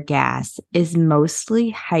 Interstellar gas is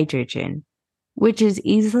mostly hydrogen, which is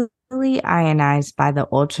easily ionized by the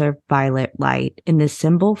ultraviolet light, and the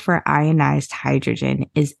symbol for ionized hydrogen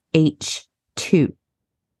is H2.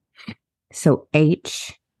 So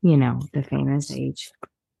H, the famous H,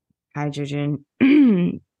 hydrogen,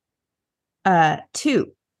 2.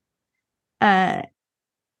 Uh,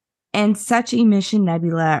 and such emission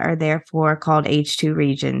nebula are therefore called H2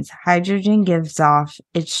 regions. Hydrogen gives off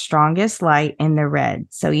its strongest light in the red,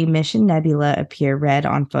 so emission nebula appear red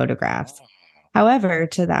on photographs. However,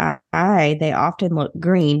 to the eye, they often look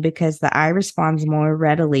green because the eye responds more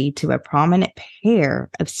readily to a prominent pair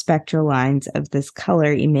of spectral lines of this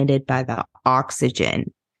color emitted by the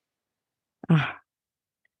oxygen.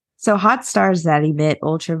 So, hot stars that emit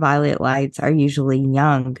ultraviolet lights are usually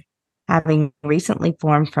young, having recently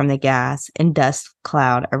formed from the gas and dust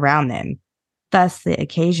cloud around them. Thus, the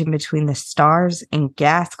occasion between the stars and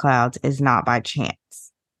gas clouds is not by chance.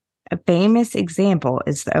 A famous example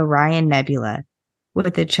is the Orion Nebula,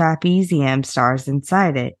 with the trapezium stars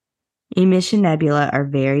inside it. Emission nebula are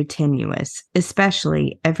very tenuous,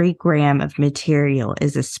 especially every gram of material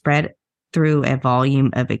is spread through a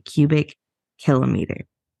volume of a cubic kilometer.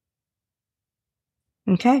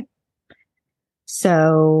 Okay.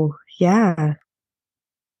 So, yeah,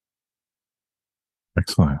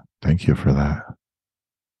 Excellent. Thank you for that.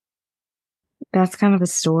 that's kind of a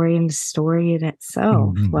story in the story in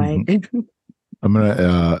itself. Like, I'm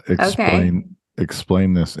gonna okay.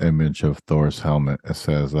 explain this image of Thor's helmet. It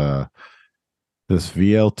says this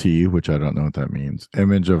VLT, which I don't know what that means,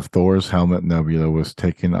 image of Thor's helmet nebula was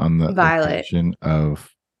taken on the Violet. occasion of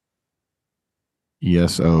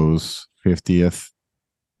ESO's 50th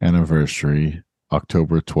anniversary,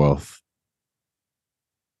 October 12th,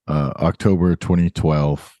 October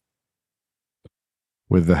 2012,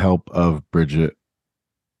 with the help of Bridget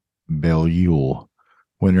Belleul,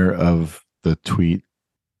 winner of the Tweet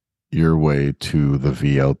Your Way to the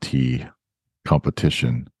VLT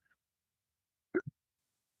competition.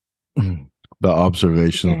 The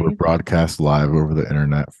observations were Okay. broadcast live over the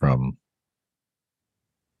internet from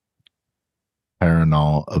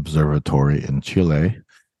Paranal Observatory in Chile.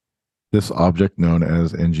 This object, known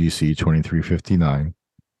as NGC 2359,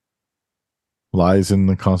 lies in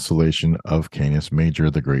the constellation of Canis Major,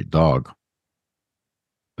 the Great Dog.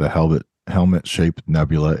 The helmet-shaped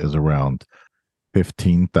nebula is around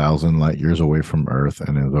 15,000 light years away from Earth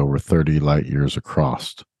and is over 30 light years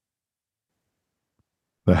across.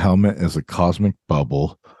 The helmet is a cosmic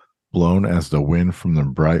bubble blown as the wind from the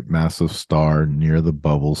bright massive star near the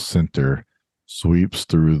bubble's center sweeps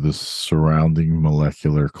through the surrounding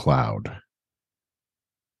molecular cloud.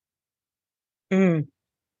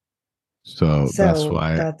 So that's that's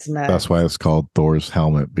why nuts. it's called Thor's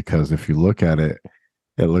helmet, because if you look at it,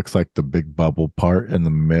 it looks like the big bubble part in the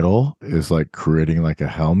middle is like creating like a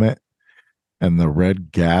helmet, and the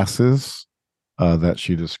red gases that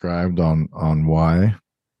she described on why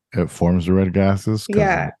it forms the red gases, because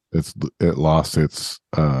Yeah. it lost its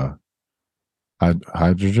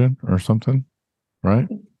hydrogen or something, right?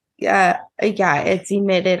 Yeah, it's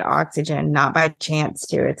emitted oxygen, not by chance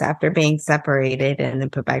too. It's after being separated and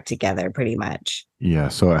then put back together, pretty much. Yeah,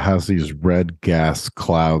 so it has these red gas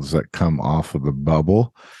clouds that come off of the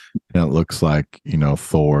bubble, and it looks like,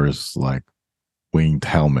 Thor's like winged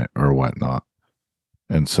helmet or whatnot.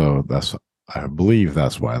 And so I believe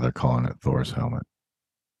that's why they're calling it Thor's helmet.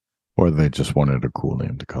 Or they just wanted a cool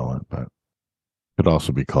name to call it, but it could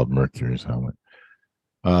also be called Mercury's helmet.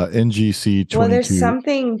 NGC 22. Well, there's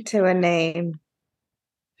something to a name.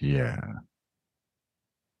 Yeah.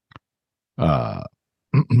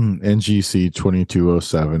 NGC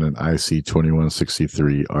 2207 and IC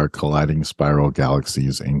 2163 are colliding spiral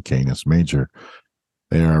galaxies in Canis Major.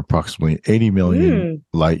 They are approximately 80 million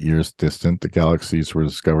light years distant. The galaxies were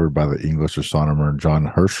discovered by the English astronomer John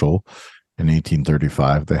Herschel in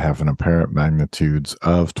 1835. They have an apparent magnitudes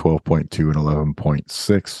of 12.2 and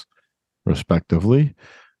 11.6, respectively.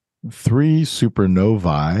 3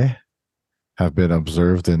 supernovae have been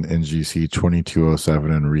observed in NGC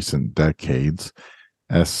 2207 in recent decades.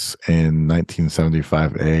 S in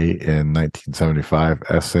 1975A in 1975,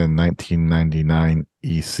 S in 1999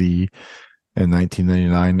 EC in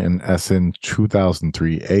 1999, and S in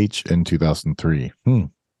 2003 H in 2003. They're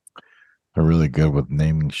really good with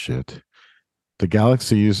naming shit. The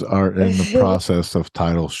galaxies are in the process of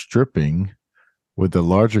tidal stripping, with the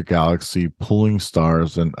larger galaxy pulling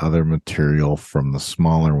stars and other material from the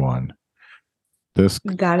smaller one.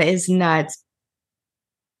 That is nuts.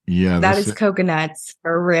 Yeah, that is coconuts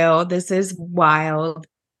for real. This is wild.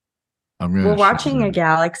 We're watching a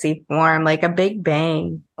galaxy form, like a big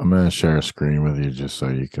bang. I'm going to share a screen with you just so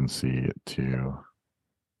you can see it too.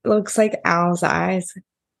 Looks like owl's eyes.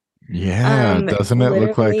 Yeah, doesn't it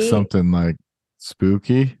look like something like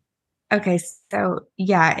spooky? Okay, so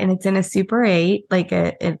yeah, and it's in a Super 8, like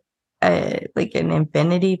a like an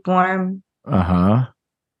infinity form. Uh-huh.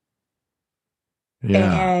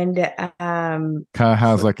 Yeah. And kind of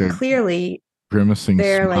has like a clearly grimacing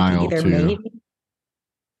they're smile like either too. mating.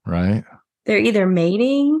 Right? They're either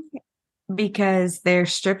mating because they're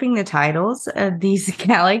stripping the titles of these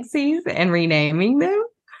galaxies and renaming them.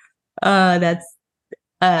 That's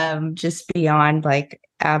just beyond like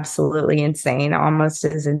absolutely insane, almost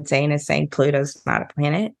as insane as saying Pluto's not a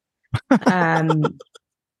planet.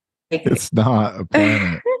 It's not a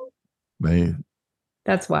planet.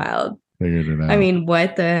 That's wild. Figured it out. I mean,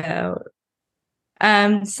 what the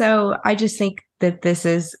so I just think that this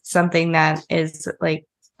is something that is like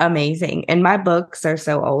amazing. And my books are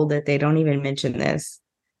so old that they don't even mention this.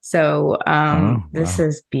 So this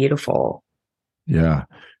is beautiful. Yeah.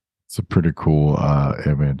 It's a pretty cool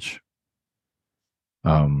image.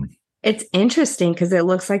 It's interesting because it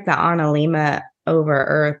looks like the Analema over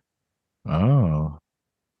Earth. Oh.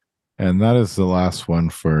 And that is the last one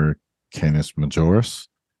for Canis Majoris,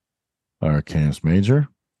 or Canis Major.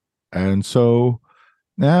 And so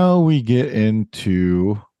now we get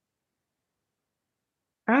into...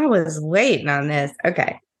 I was waiting on this.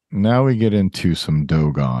 Okay. Now we get into some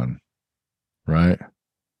Dogon, right?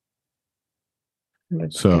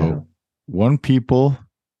 So one people...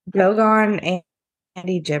 Dogon and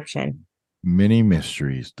Egyptian. Many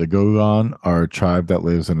mysteries. The Dogon are a tribe that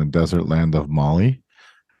lives in the desert land of Mali,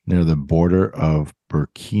 near the border of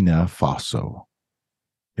Burkina Faso.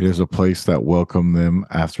 It is a place that welcomed them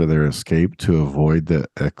after their escape to avoid the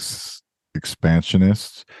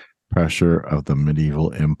expansionist pressure of the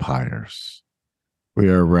medieval empires. We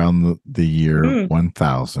are around the year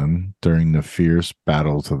 1000, during the fierce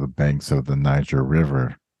battles of the banks of the Niger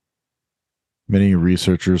River. Many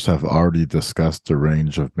researchers have already discussed the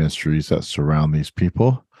range of mysteries that surround these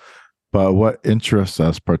people, but what interests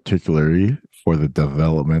us particularly for the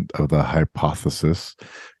development of the hypothesis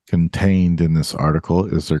contained in this article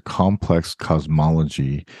is their complex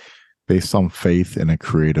cosmology based on faith in a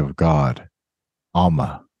creative God,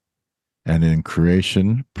 Alma, and in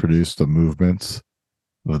creation produced the movements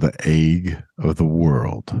of the egg of the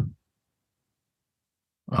world.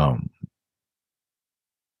 Um,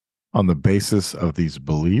 on the basis of these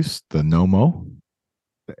beliefs, the Nomo,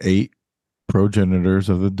 the 8 progenitors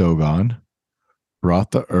of the Dogon,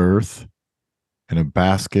 brought the earth in a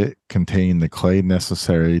basket containing the clay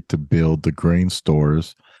necessary to build the grain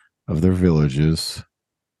stores of their villages.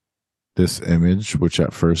 This image, which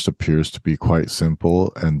at first appears to be quite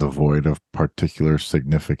simple and devoid of particular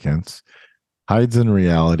significance, hides in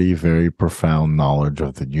reality very profound knowledge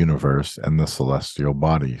of the universe and the celestial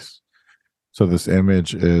bodies. So this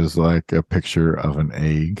image is like a picture of an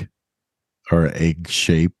egg or egg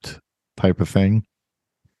shaped type of thing.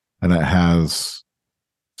 And it has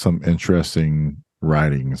some interesting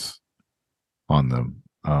writings on them.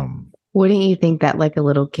 Wouldn't you think that like a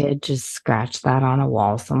little kid just scratched that on a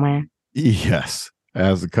wall somewhere? Yes. It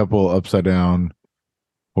has a couple upside down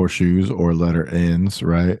horseshoes or letter N's,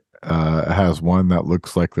 right? It has one that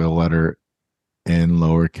looks like the letter N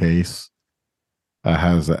lowercase. It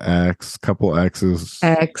has an X, couple X's,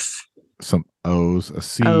 X, some O's, a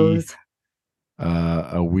C, O's.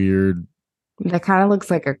 a weird. That kind of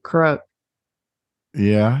looks like a crook.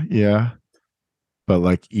 Yeah, yeah. But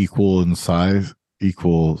like equal in size,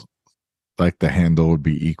 equal, like the handle would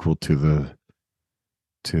be equal to the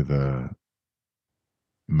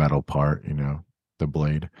metal part, the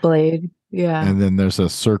blade. Blade. Yeah. And then there's a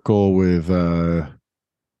circle with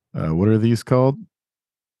what are these called?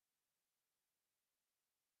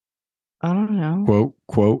 I don't know.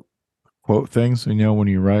 Quote things. When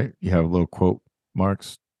you write, you have little quote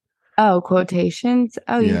marks. Oh, quotations.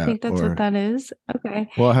 Oh, you Yeah, think that's what or that is? Okay.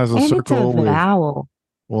 well, it has a And it's a circle with. vowel.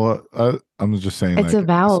 Well, I'm just saying, It's a like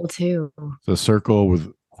vowel too. it's a circle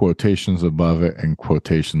with quotations above it and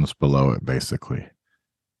quotations below it, basically.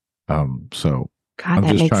 So God, I'm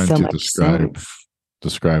that just makes trying so to much sense.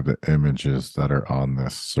 describe the images that are on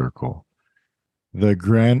this circle. The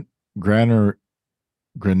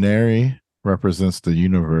granary represents the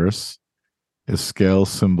universe. Its scales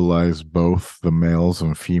symbolize both the males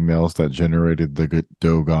and females that generated the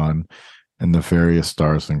Dogon and the various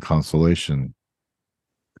stars and constellation.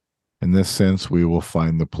 In this sense, we will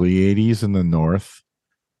find the Pleiades in the north,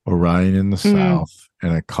 Orion in the Mm, south,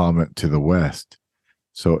 and a comet to the west.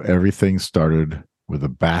 So everything started with a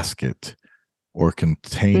basket or mm.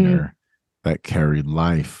 container that carried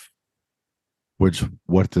life. Which,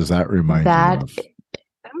 what does that remind you That of?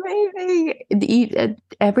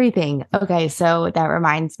 everything. Okay, so that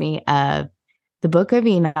reminds me of the Book of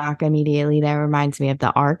Enoch immediately. That reminds me of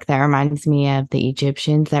the Ark. That reminds me of the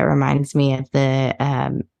Egyptians. That reminds me of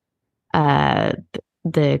uh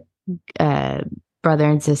the uh brother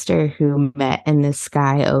and sister who met in the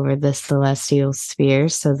sky over the celestial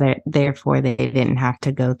spheres, so that therefore they didn't have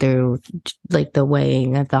to go through like the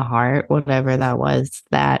weighing of the heart, whatever that was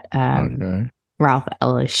that Okay. Ralph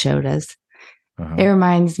Ellis showed us. It Uh-huh.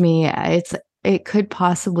 reminds me, it could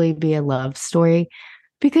possibly be a love story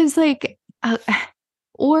because like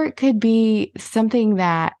or it could be something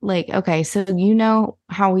that like okay, so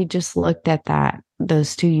how we just looked at that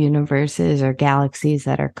those two universes or galaxies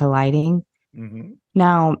that are colliding. Mm-hmm.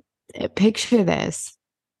 Now, picture this.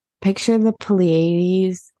 Picture the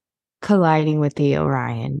Pleiades colliding with the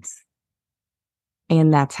Orions.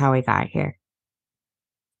 And that's how we got here.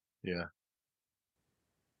 Yeah.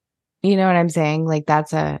 You know what I'm saying? Like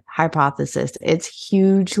that's a hypothesis. It's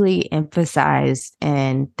hugely emphasized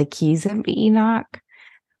in the Keys of Enoch,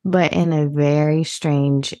 but in a very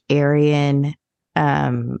strange Aryan,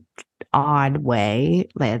 um, odd way.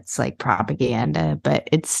 It's like propaganda, but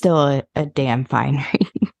it's still a damn fine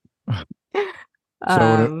read. So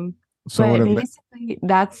what it um, so what but it basically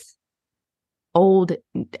that's old.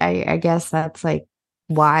 I guess that's like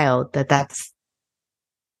wild that that's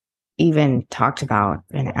even talked about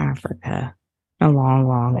in Africa a long,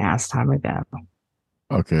 long ass time ago.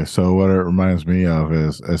 Okay, so what it reminds me of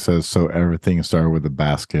is it says so everything started with a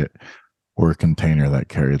basket or a container that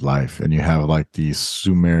carried life, and you have like these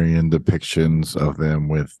Sumerian depictions of them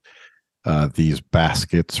with these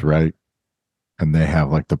baskets, right? And they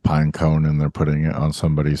have like the pine cone, and they're putting it on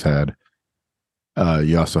somebody's head.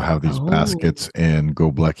 You also have these Oh, baskets in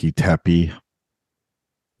Göbekli Tepe.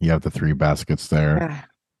 You have the 3 baskets there.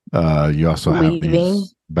 yeah. You also have Weaving.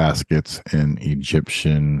 these baskets in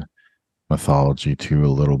Egyptian mythology too, a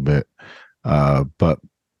little bit, but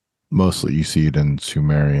mostly you see it in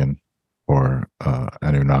Sumerian or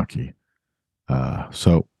Anunnaki.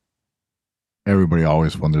 So everybody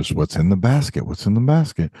always wonders what's in the basket. What's in the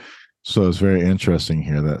basket? So it's very interesting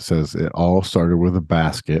here that says it all started with a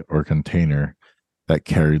basket or container that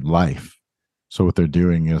carried life. So what they're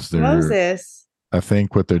doing is Moses I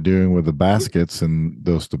think what they're doing with the baskets and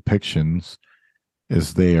those depictions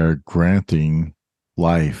is they are granting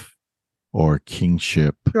life or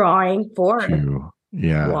kingship drawing forth to,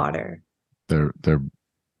 yeah, water. they're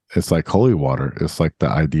it's like holy water. It's like the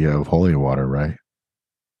idea of holy water, right?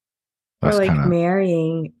 Or That's kind like of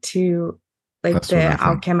marrying to like that's what I the think.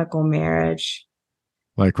 alchemical marriage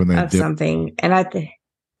Like when of something. And I think,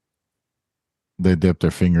 they dip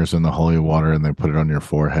their fingers in the holy water and they put it on your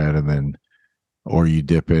forehead, and then or you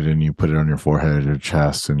dip it and you put it on your forehead, your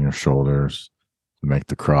chest, and your shoulders to make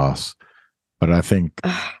the cross. But I think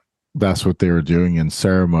that's what they were doing in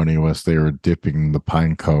ceremony, was they were dipping the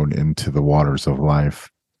pine cone into the waters of life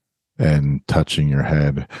and touching your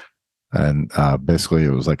head, and basically it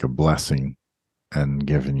was like a blessing and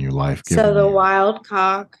giving you life, so the wild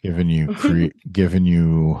cock, giving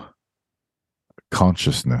you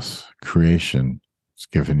consciousness, creation. It's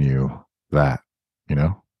giving you that, you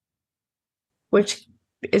know. which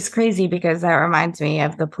is crazy because that reminds me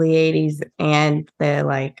of the Pleiades and the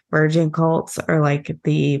like virgin cults, or like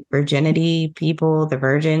the virginity people, the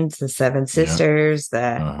virgins, the seven Yeah. sisters,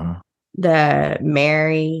 Uh-huh. the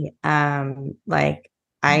Mary, like Mhm.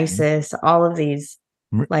 Isis, all of these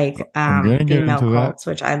like I'm gonna get female into that. cults,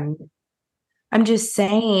 which I'm just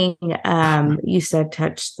saying, you said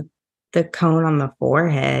touch the cone on the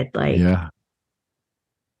forehead. Like, Yeah.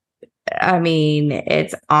 I mean,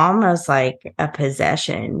 it's almost like a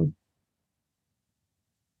possession.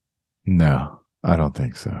 No, I don't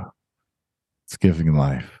think so. It's giving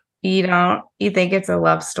life. You think it's a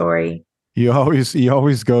love story? You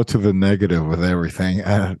always go to the negative with everything.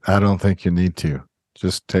 I don't think you need to.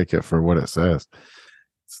 Just take it for what it says.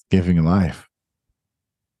 It's giving life.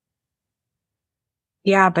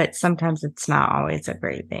 Yeah, but sometimes it's not always a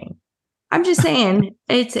great thing. I'm just saying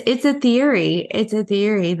it's a theory. It's a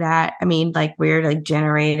theory that, I mean, like we're like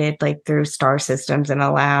generated like through star systems in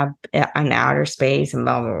a lab in outer space and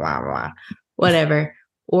blah blah blah blah, whatever,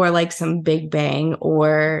 or like some Big Bang,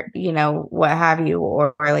 or what have you,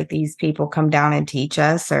 or like these people come down and teach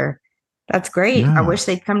us, or that's great. I Yeah. wish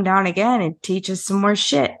they'd come down again and teach us some more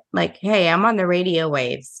shit. Like, hey, I'm on the radio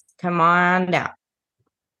waves. Come on down,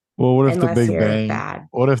 Well, what if the unless Big you're Bang? bad.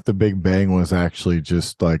 What if the Big Bang was actually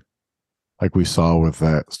just like we saw with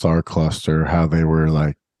that star cluster, how they were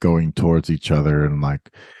like going towards each other and like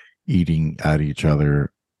eating at each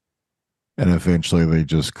other, and eventually they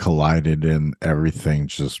just collided and everything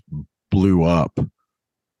just blew up,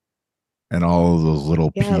 and all of those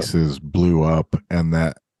little Yeah, pieces blew up, and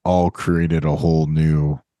that all created a whole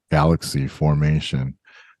new galaxy formation,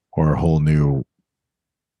 or a whole new,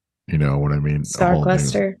 you know what I mean, a star whole new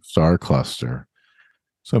cluster, star cluster.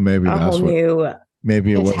 So maybe a whole that's what, new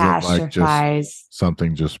maybe it wasn't like just catastrophize.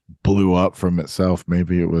 something just blew up from itself.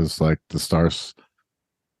 Maybe it was like the stars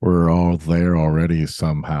were all there already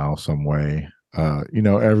somehow, some way.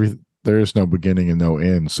 There is no beginning and no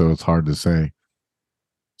end, so it's hard to say.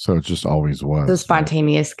 So it just always So was, right?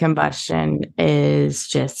 spontaneous combustion is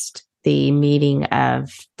just the meeting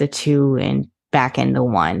of the two and back into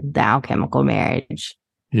one, the alchemical marriage.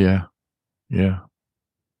 Yeah, yeah.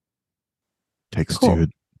 Takes two Cool.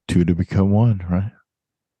 two to become one, right?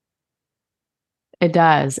 It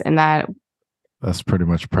does. And That's pretty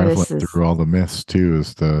much this prevalent is, through all the myths too.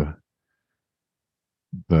 Is the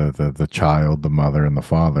child, the mother, and the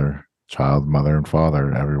father. Child, mother, and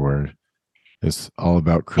father everywhere. It's all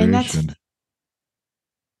about and creation.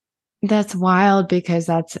 that's wild because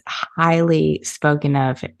that's highly spoken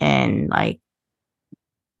of in like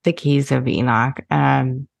the keys of Enoch,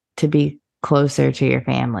 to be closer to your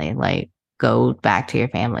family, like go back to your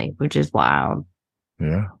family, which is wild.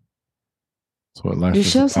 Yeah, that's what life Just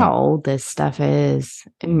is shows how about. old this stuff is,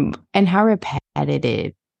 and how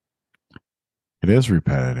repetitive. It is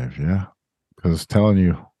repetitive, yeah. Because telling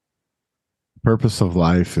you, the purpose of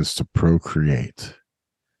life is to procreate,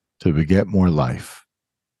 to beget more life.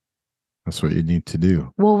 That's what you need to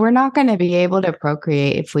do. Well, we're not going to be able to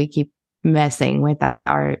procreate if we keep messing with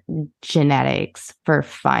our genetics for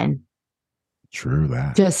fun, True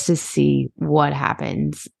that. just to see what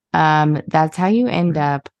happens. That's how you end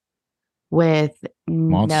up with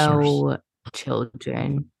Monsters. no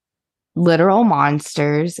children. Literal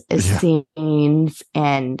monsters, Yeah. Essenes,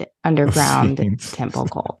 and underground Scenes. temple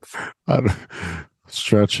cults. I'm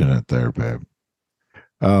stretching it there, babe.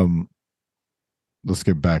 Um, let's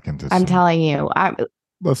get back into I'm some. telling you,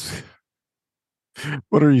 Let's.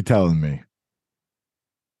 What are you telling me?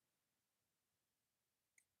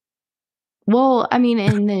 well, I mean,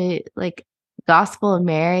 in the like Gospel of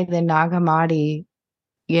Mary, the Nag Hammadi,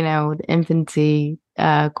 the infancy,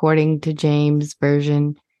 according to James'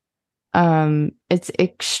 version. It's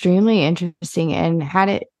extremely interesting, and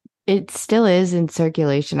it still is in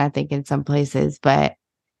circulation, I think, in some places, but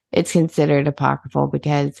it's considered apocryphal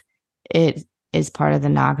because it is part of the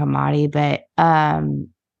Nag Hammadi. But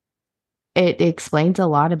it explains a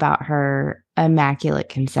lot about her immaculate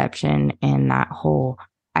conception and that whole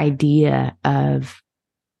idea of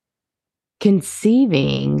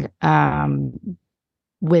conceiving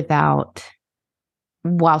without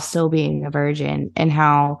while still being a virgin, and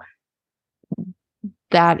how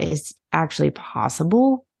that is actually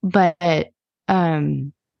possible. But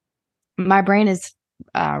my brain has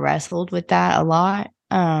wrestled with that a lot,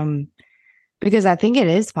 because I think it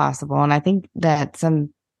is possible. And I think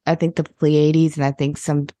the Pleiades, and I think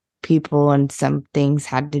some people and some things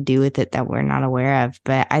had to do with it that we're not aware of.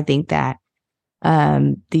 But I think that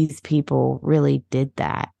these people really did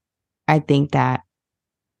that. I think that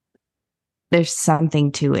there's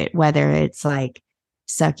something to it, whether it's like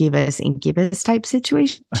succubus, incubus type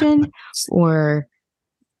situation, or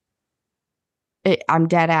I'm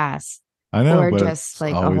dead ass, I know, or but just it's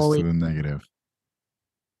like a always to holy. the negative.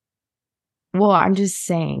 Well, I'm just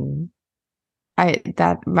saying,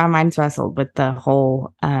 that my mind's wrestled with the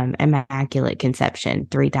whole immaculate conception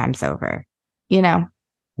 3 times over. You know,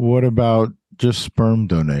 What about just sperm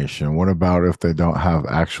donation? What about if they don't have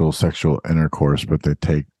actual sexual intercourse, but they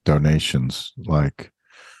take donations like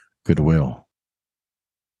Goodwill?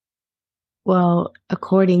 well,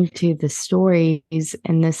 according to the stories,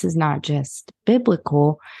 and this is not just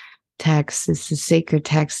biblical text, it's a sacred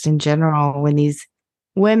text in general. When these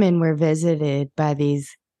women were visited by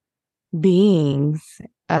these beings,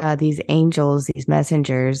 these angels, these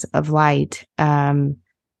messengers of light,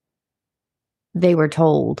 they were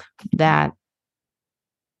told that,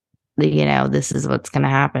 this is what's going to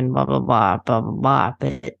happen, blah, blah, blah, blah, blah, blah.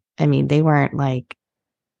 But I mean, they weren't like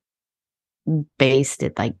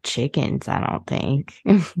basted like chickens, I don't think.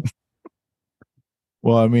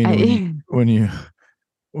 Well, I mean, I, when you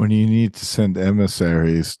need to send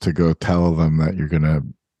emissaries to go tell them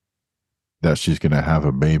that she's gonna have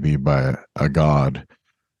a baby by a god,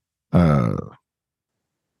 uh,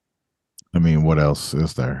 I mean, what else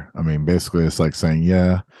is there? I mean, basically, it's like saying,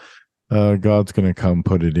 yeah, God's gonna come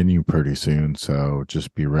put it in you pretty soon, so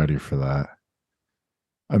just be ready for that.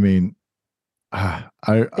 I mean, I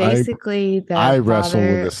I basically, I wrestle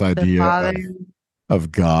with this the idea father of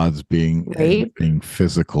gods rape. being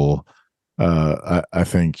physical. I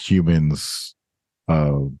think humans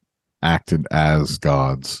uh, acted as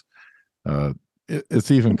gods. Uh, it's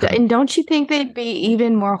even kind of, And don't you think they'd be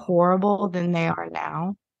even more horrible than they are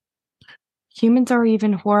now? Humans are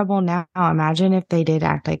even horrible now. Imagine if they did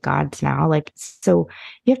act like gods now. Like, so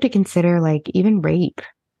you have to consider like even rape.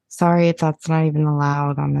 Sorry if that's not even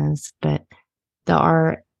allowed on this, but the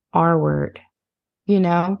R word, you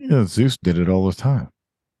know? Zeus did it all the time.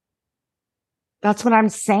 That's what I'm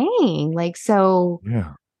saying. Like, so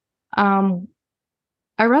Yeah. um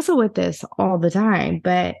I wrestle with this all the time,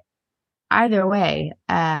 but either way,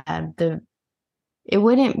 the it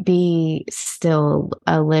wouldn't be still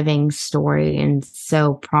a living story and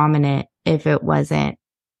so prominent if it wasn't.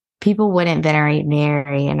 People wouldn't venerate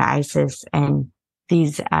Mary and Isis and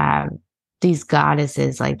these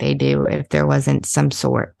goddesses like they do if there wasn't some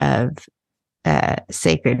sort of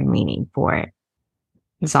sacred meaning for it.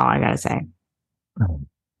 That's all I gotta say.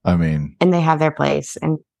 I mean, And they have their place.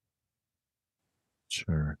 And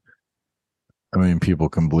sure. I mean, people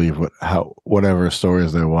can believe whatever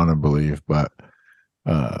stories they want to believe, but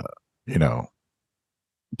uh, you know,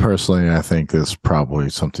 personally, I think this is probably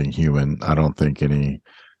something human. I don't think any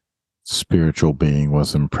spiritual being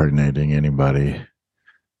was impregnating anybody.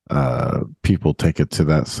 People take it to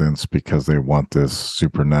that sense because they want this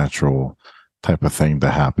supernatural type of thing to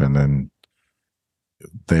happen, and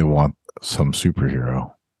they want some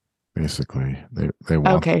superhero. Basically, they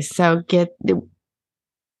want. okay, so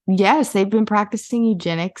yes, they've been practicing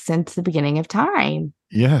eugenics since the beginning of time.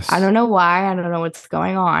 I Yes. don't know why. I don't know what's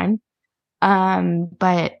going on.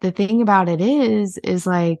 But the thing about it is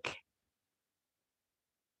like,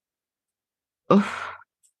 oof,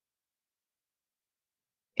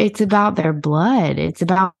 it's about their blood. It's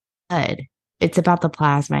about blood. It's about the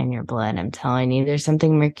plasma in your blood. I'm telling you, there's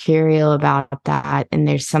something mercurial about that. And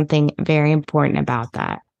there's something very important about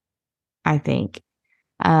that, I think,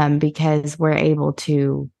 because we're able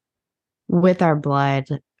to, with our blood,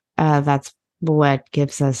 that's what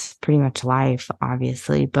gives us pretty much life,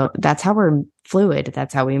 obviously. But that's how we're fluid.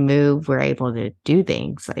 That's how we move. We're able to do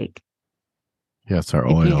things like, Yes, our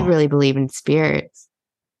if you oil. really believe in spirits.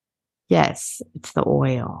 Yes, it's the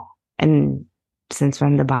oil. And since we're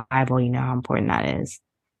in the Bible, you know how important that is.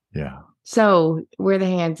 Yeah. So we're the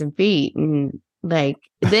hands and feet. And like,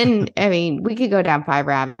 then, I mean, we could go down 5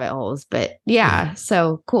 rabbit holes, but yeah,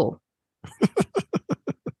 so cool.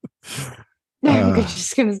 I'm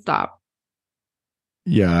just going to stop.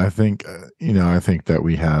 Yeah, I think, I think that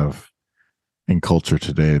we have in culture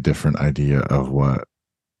today a different idea of what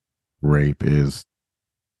rape is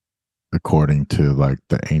according to like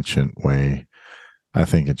the ancient way. I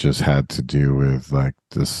think it just had to do with like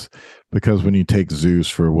this, because when you take Zeus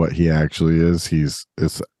for what he actually is,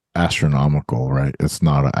 it's astronomical, right? It's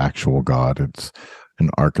not an actual god. It's an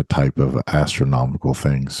archetype of an astronomical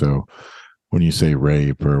thing. So when you say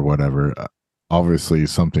rape or whatever, obviously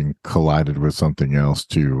something collided with something else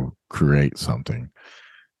to create something.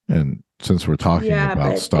 And since we're talking Yeah, about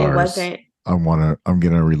but it stars, wasn't, I'm gonna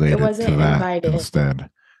it relate it to wasn't that invited. instead.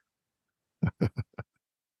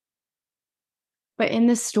 But in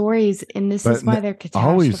the stories, and this But is why they're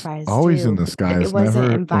catastrophized always in too, the sky. it It's wasn't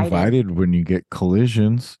never invited. invited when you get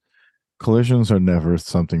collisions. Collisions are never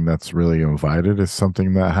something that's really invited. It's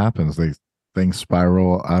something that happens. Things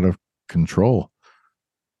spiral out of control,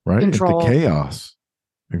 right? Into Control. chaos.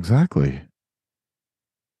 Exactly.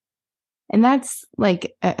 And that's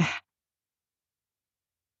like,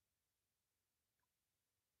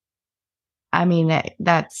 I mean,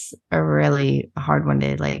 that's a really hard one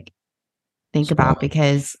to like think about Swallow.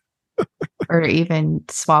 because, or even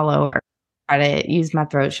swallow or try to use my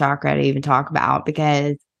throat chakra to even talk about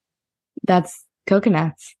because that's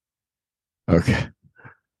coconuts. Okay.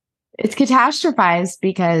 It's catastrophized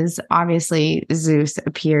because obviously Zeus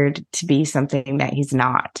appeared to be something that he's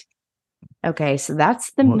not. Okay, so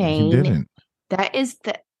that's the Well, he main, didn't. that is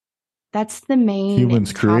the, that's the main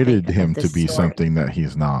Humans created topic of him the to be story. something that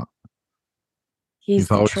he's not. He's He's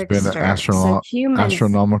the always been an trickster. So humans,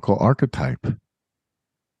 astronomical archetype.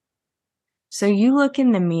 so you look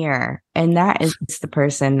in the mirror and that is the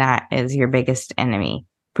person that is your biggest enemy,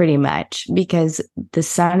 pretty much, because the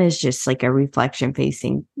sun is just like a reflection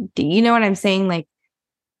facing. Do you know what I'm saying? Like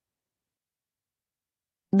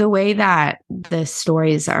the way that the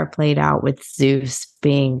stories are played out with Zeus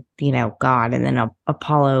being, God, and then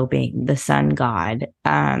Apollo being the sun god,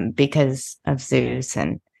 because of Zeus,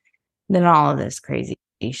 and then all of this crazy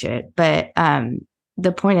shit. But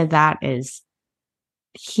the point of that is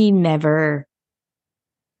he never,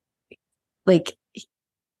 like,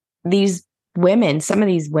 these women, some of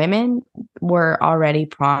these women were already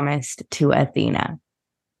promised to Athena,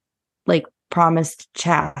 like promised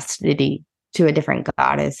chastity to a different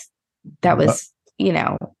goddess that But, was,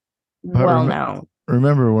 but well known.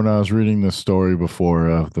 remember when I was reading the story before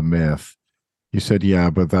of the myth, you said, yeah,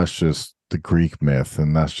 but that's just the Greek myth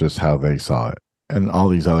and that's just how they saw it. And all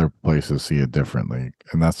these other places see it differently.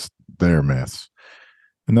 And that's their myths.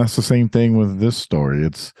 And that's the same thing with this story.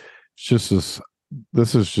 It's just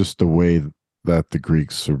this is just the way that the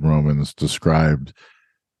Greeks and Romans described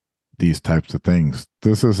these types of things.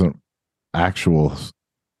 This isn't actual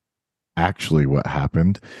actually what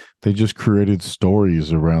happened. They just created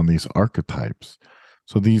stories around these archetypes.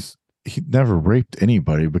 So he never raped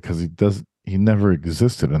anybody because he never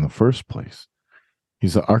existed in the first place.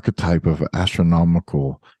 He's an archetype of an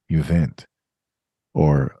astronomical event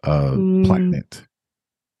or a planet.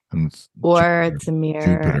 And it's Or it's a mirror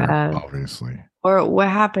Jupiter, of, obviously. or what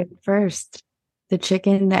happened first, the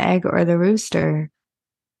chicken, the egg, or the rooster?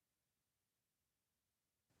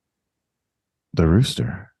 The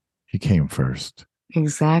rooster. He came first.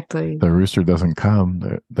 Exactly. The rooster doesn't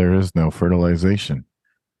come. There is no fertilization.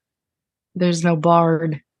 There's no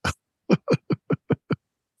bard.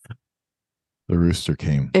 The rooster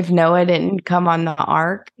came. If Noah didn't come on the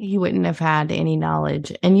ark, he wouldn't have had any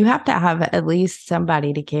knowledge. And you have to have at least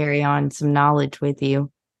somebody to carry on some knowledge with you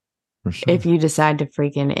For sure. if you decide to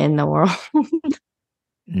freaking end the world.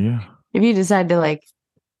 Yeah. If you decide to, like,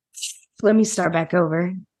 let me start back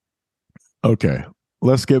over. Okay.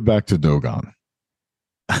 Let's get back to Dogon.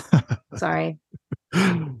 Sorry.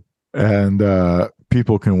 And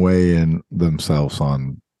people can weigh in themselves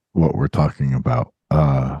on what we're talking about.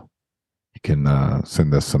 You can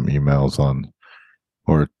send us some emails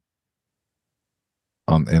or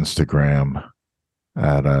on Instagram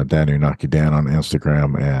at Danunaki Dan on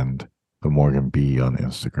Instagram and the Morgan B on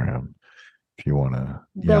Instagram if you want to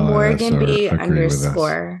The yell at us Morgan or B agree with us.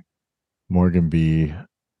 underscore. Morgan B.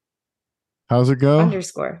 How's it go?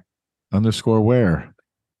 Underscore. Underscore where?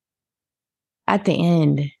 At the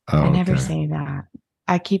end. Oh, I never okay. say that.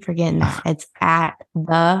 I keep forgetting that. It's at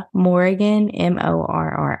the Morgan,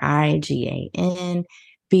 MORRIGAN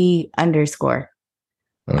B underscore.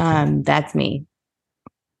 Okay. That's me.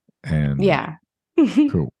 And Yeah.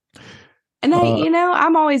 cool. And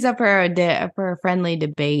I'm always up for for a friendly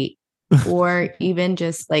debate, or even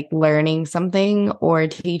just like learning something or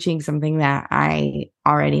teaching something that I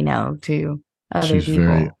already know to other She's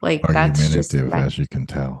very people. Like that's just argumentative, as you can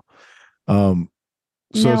tell. So no,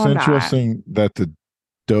 it's I'm not. interesting that the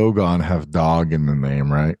Dogon have dog in the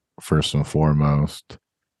name, right? First and foremost.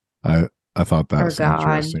 I I thought Or that's God.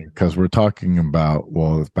 interesting because we're talking about,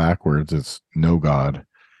 well, it's backwards, it's no God.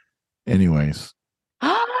 Anyways,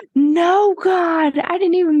 No, God. I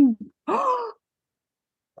didn't even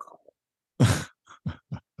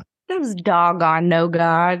those doggone no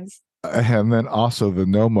gods. and then also the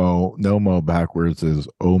Nomo backwards is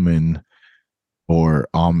Omen or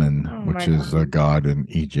Amen, Oh which my is a God. god in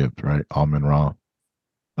Egypt, right? Amen Ra.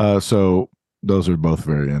 So those are both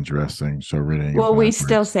very interesting. So reading it Well, we still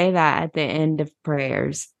backwards, say that at the end of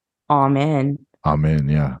prayers. Amen. Amen.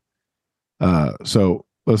 Yeah. So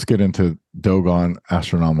let's get into Dogon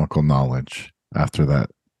astronomical knowledge after that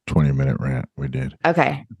 20-minute rant we did.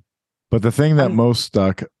 Okay. But the thing that Um, most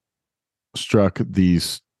struck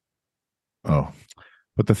these oh,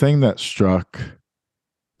 but the thing that struck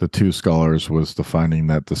the two scholars was the finding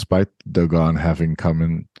that despite Dogon having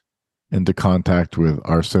into contact with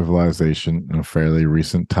our civilization in fairly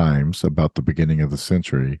recent times, about the beginning of the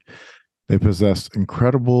century, they possessed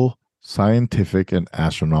incredible scientific and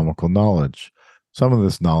astronomical knowledge. Some of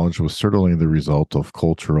this knowledge was certainly the result of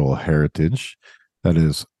cultural heritage that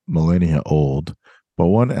is millennia old, but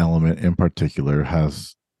one element in particular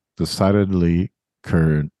has decidedly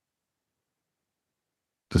current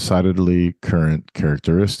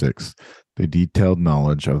characteristics: the detailed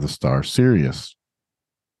knowledge of the star Sirius.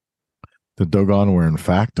 The Dogon were in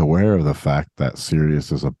fact aware of the fact that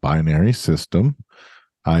Sirius is a binary system,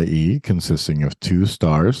 i.e., consisting of two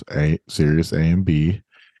stars, Sirius A and B.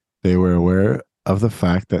 They were aware of the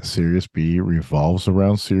fact that Sirius B revolves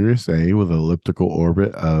around Sirius A with elliptical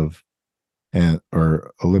orbit and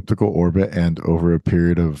over a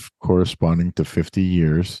period of corresponding to 50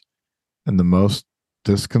 years. And the most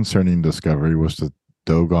disconcerting discovery was that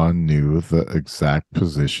Dogon knew the exact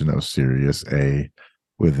position of Sirius A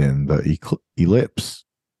within the ellipse.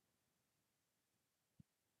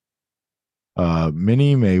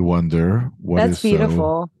 Many may wonder what that's is so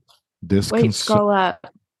beautiful. Wait, disconcerting. scroll up.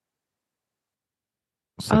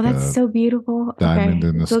 It's Oh, like that's a so beautiful. diamond Okay.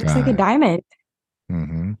 in the It looks like a sky. diamond.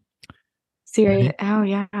 hmm Serious. Many, Oh,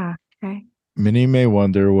 yeah. Okay. many may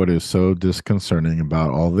wonder what is so disconcerting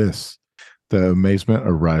about all this. The amazement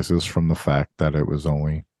arises from the fact that it was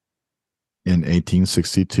only in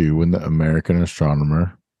 1862 when the American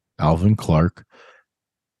astronomer Alvin Clark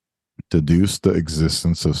deduced the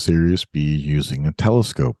existence of Sirius B using a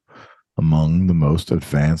telescope, among the most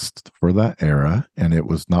advanced for that era, and it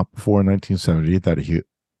was not before 1970 that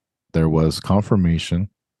there was confirmation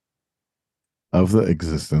of the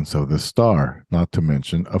existence of this star, not to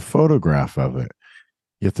mention a photograph of it.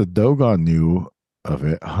 Yet the Dogon knew of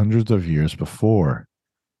it hundreds of years before.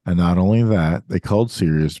 And not only that, they called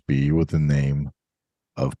Sirius B with the name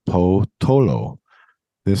of Po Tolo.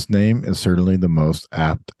 This name is certainly the most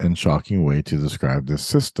apt and shocking way to describe this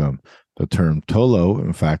system. The term Tolo,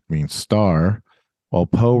 in fact, means star, while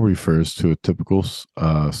Po refers to a typical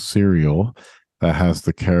serial that has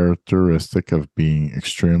the characteristic of being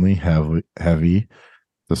extremely heavy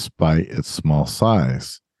despite its small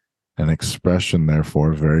size. An expression,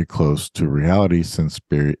 therefore, very close to reality, since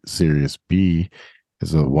Sirius B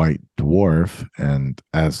is a white dwarf and,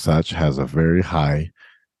 as such, has a very high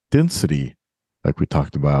density, like we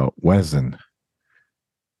talked about, Wesen,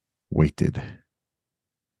 weighted.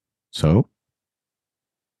 So,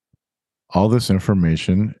 all this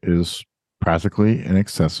information is practically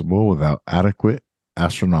inaccessible without adequate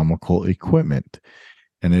astronomical equipment,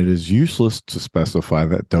 and it is useless to specify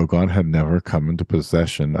that Dogon had never come into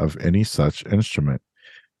possession of any such instrument.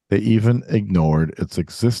 They even ignored its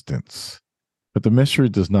existence. But the mystery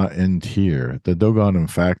does not end here. The Dogon, in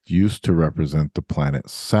fact, used to represent the planet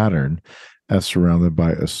Saturn as surrounded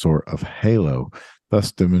by a sort of halo,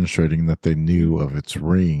 thus demonstrating that they knew of its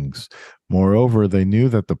rings. Moreover, they knew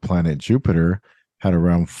that the planet Jupiter had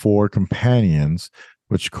around 4 companions,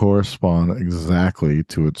 which correspond exactly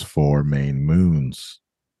to its 4 main moons.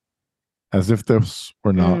 As if this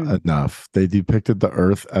were not Mm. enough, they depicted the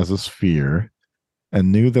Earth as a sphere and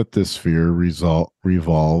knew that this sphere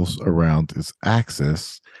revolves around its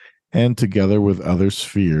axis and, together with other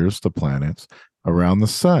spheres, the planets, around the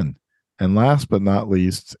sun. And last but not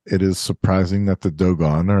least, it is surprising that the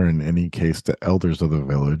Dogon, or in any case the elders of the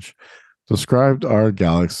village, described our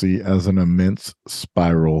galaxy as an immense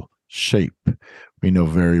spiral shape, We know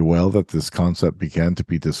very well that this concept began to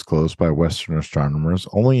be disclosed by Western astronomers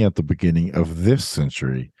only at the beginning of this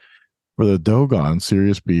century. For the Dogon,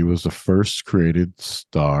 Sirius B was the first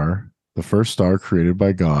star created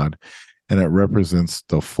by God, and it represents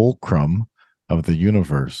the fulcrum of the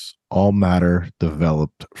universe. All matter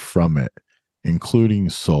developed from it, including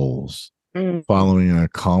souls, Mm. following a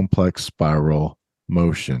complex spiral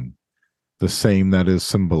motion, the same that is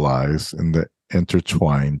symbolized in the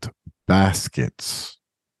intertwined baskets.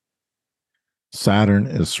 Saturn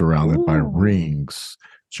is surrounded by Ooh. rings.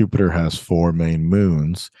 Jupiter has four main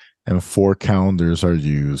moons, and four calendars are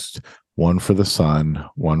used, one for the sun,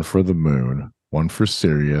 one for the moon, one for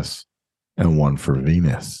Sirius, and one for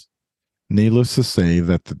Venus. Needless to say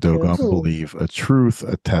that the Dogon Ooh. believe a truth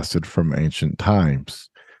attested from ancient times,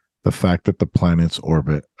 the fact that the planets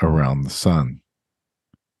orbit around the sun.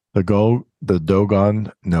 The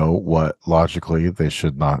Dogon know what logically they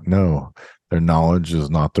should not know. Their knowledge is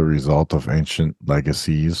not the result of ancient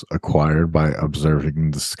legacies acquired by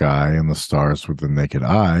observing the sky and the stars with the naked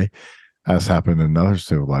eye, as happened in another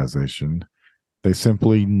civilization. They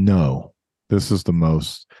simply know. This is the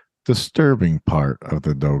most disturbing part of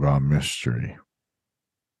the Dogon mystery.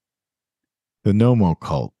 The Nomo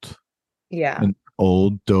cult. Yeah. An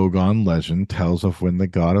old Dogon legend tells of when the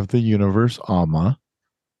god of the universe, Amma,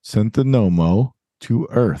 sent the Nomo to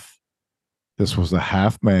Earth. This was a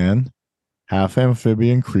half man, half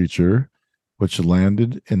amphibian creature which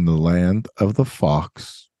landed in the land of the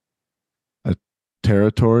Fox, a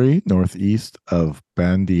territory northeast of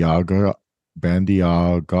Bandiagara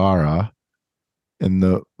in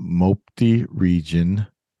the Mopti region.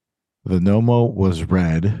 The Nomo was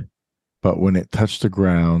red, but when it touched the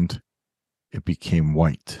ground, it became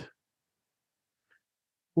white.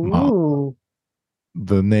 Ooh.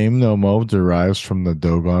 The name Nomo derives from the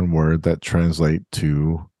Dogon word that translates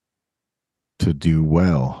to do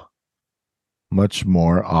well. Much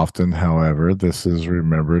more often, however, this is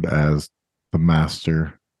remembered as the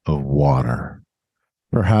master of water.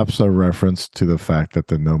 Perhaps a reference to the fact that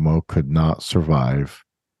the Nomo could not survive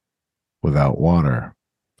without water.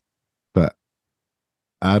 The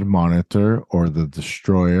Admonitor, or the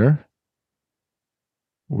Destroyer.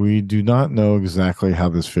 We do not know exactly how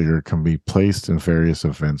this figure can be placed in various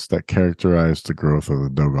events that characterize the growth of the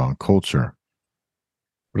Dogon culture.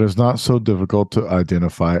 But it's not so difficult to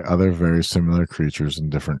identify other very similar creatures in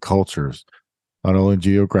different cultures, not only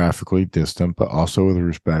geographically distant, but also with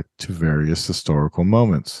respect to various historical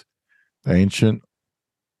moments. The ancient,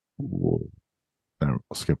 I'll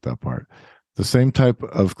skip that part. The same type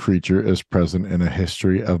of creature is present in a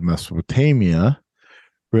history of Mesopotamia,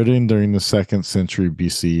 written during the 2nd century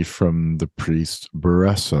BC from the priest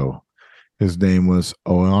Bereso. His name was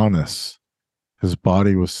Oannes. His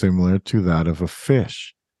body was similar to that of a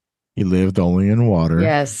fish. He lived only in water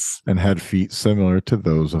Yes. and had feet similar to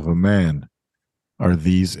those of a man. Are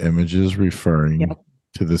these images referring Yep.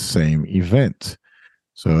 to the same event?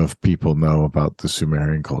 So, if people know about the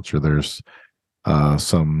Sumerian culture, there's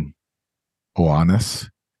some Oannes,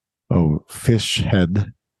 fish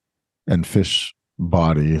head and fish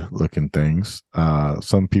body looking things.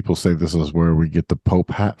 Some people say this is where we get the Pope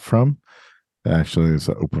hat from. Actually, it's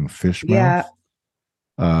an open fish Yeah.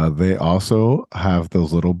 mouth. They also have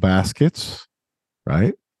those little baskets,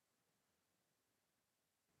 right?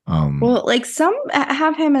 Um, Well, like some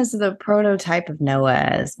have him as the prototype of Noah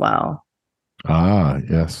as well.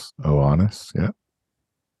 yes, Oannes. Yeah,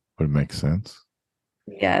 would make sense.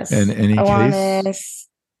 In Yes. any case, Oannes.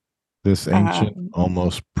 this ancient, Um,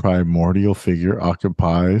 almost primordial figure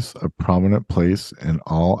occupies a prominent place in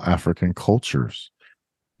all African cultures.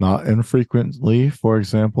 Not infrequently, for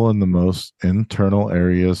example, in the most internal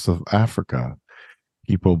areas of Africa,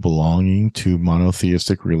 people belonging to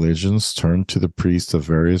monotheistic religions turn to the priests of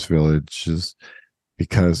various villages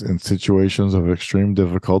because, in situations of extreme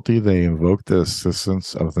difficulty, they invoke the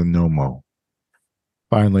assistance of the Nomo.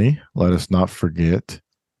 Finally, let us not forget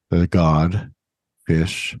the god,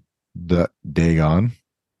 fish, the Dagon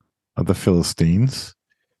of the Philistines,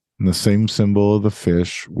 and the same symbol of the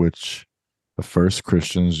fish which the first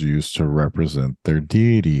Christians used to represent their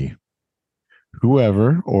deity.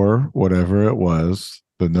 Whoever or whatever it was,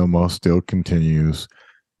 the Nomo still continues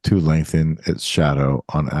to lengthen its shadow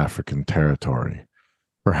on African territory,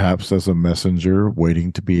 perhaps as a messenger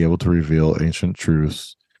waiting to be able to reveal ancient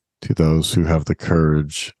truths to those who have the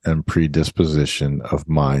courage and predisposition of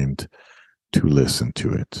mind to listen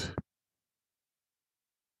to it.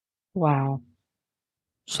 wow.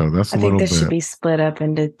 So that's I a think little this should bit. be split up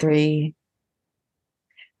into three.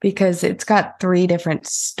 because it's got three different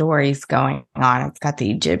stories going on. It's got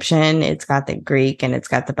the Egyptian, it's got the Greek, and it's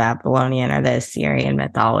got the Babylonian or the Assyrian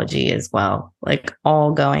mythology as well, like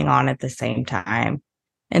all going on at the same time.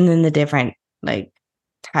 And then the different like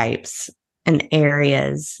types and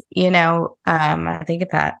areas, I think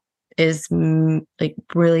that is like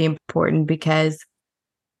really important because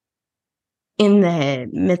in the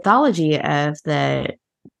mythology of the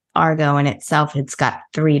Argo in itself, it's got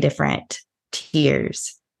three different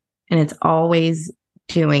tiers and it's always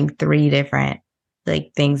doing three different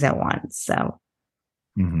like things at once. So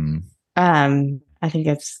I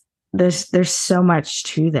think there's so much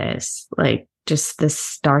to this, like just the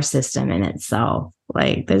star system in itself.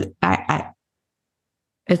 Like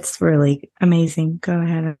it's really amazing. Go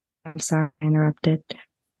ahead. I'm sorry I interrupted.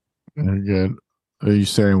 Very good. Are you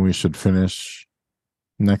saying we should finish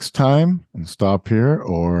next time and stop here,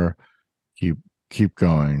 or keep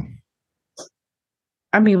going?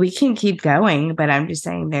 I mean, we can keep going, but I'm just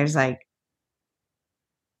saying there's like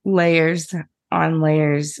layers on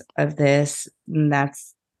layers of this, and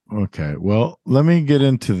that's okay. Well, let me get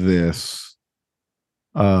into this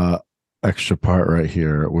extra part right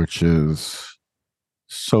here, which is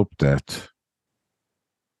Sopdet.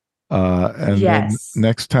 And then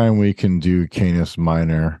next time we can do Canis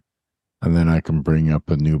Minor, and then I can bring up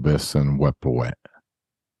Anubis and Wepwawet.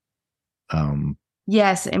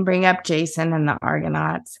 Yes, and bring up Jason and the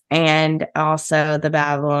Argonauts, and also the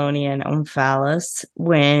Babylonian Omphalos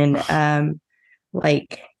when,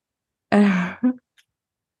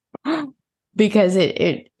 because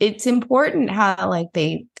it's important how like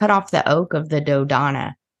they cut off the oak of the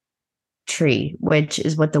Dodona tree, which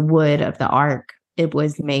is what the wood of the ark it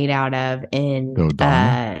was made out of in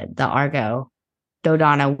the Argo.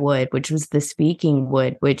 Dodona wood, which was the speaking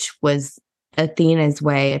wood, which was Athena's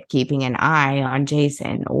way of keeping an eye on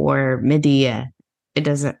Jason or Medea. It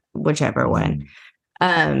doesn't, whichever one.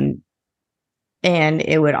 And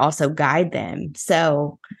it would also guide them.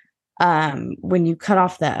 So when you cut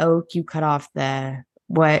off the oak, you cut off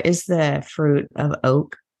what is the fruit of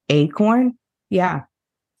oak? Acorn? Yeah.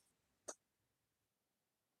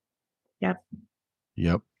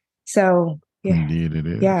 Yep. So yeah. Indeed it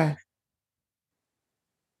is. Yeah.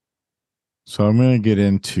 So I'm going to get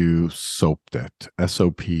into Sopdet,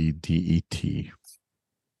 Sopdet.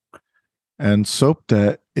 And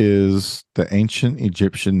Sopdet is the ancient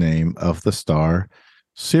Egyptian name of the star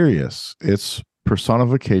Sirius, its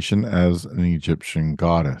personification as an Egyptian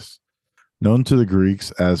goddess. Known to the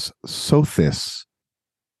Greeks as Sothis,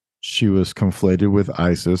 she was conflated with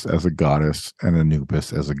Isis as a goddess and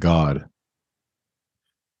Anubis as a god.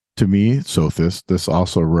 To me, Sothis, this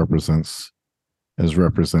also is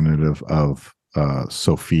representative of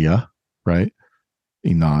Sophia, right?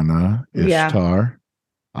 Inanna, Ishtar,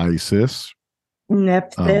 Isis.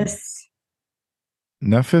 Nephthys.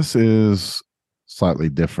 Nephthys is slightly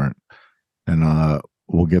different. And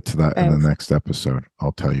we'll get to that in the next episode.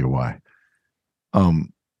 I'll tell you why.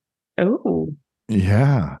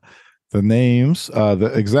 Yeah. The names,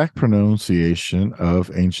 the exact pronunciation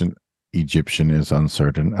of ancient Egyptian is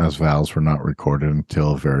uncertain, as vowels were not recorded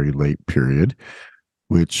until a very late period.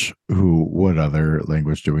 What other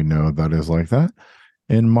language do we know that is like that?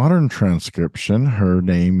 In modern transcription, her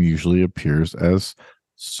name usually appears as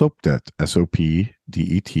Sopdet,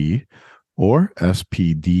 Sopdet, or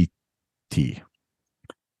Spdt.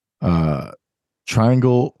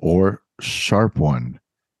 Triangle or sharp one,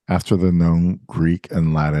 after the known Greek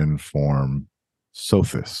and Latin form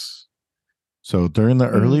Sothis. So during the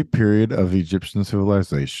early period of Egyptian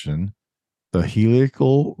civilization, the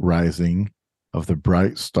heliacal rising of the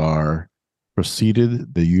bright star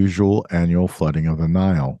preceded the usual annual flooding of the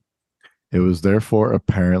Nile. It was therefore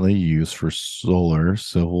apparently used for solar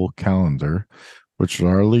civil calendar, which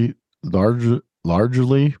largely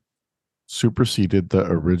superseded the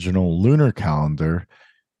original lunar calendar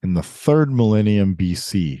in the 3rd millennium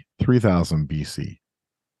BC, 3000 BC.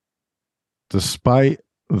 Despite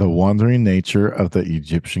the wandering nature of the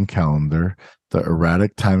Egyptian calendar, the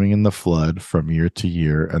erratic timing in the flood from year to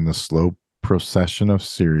year, and the slow procession of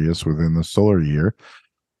Sirius within the solar year,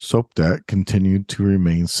 Sopdet continued to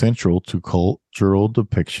remain central to cultural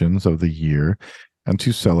depictions of the year and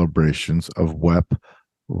to celebrations of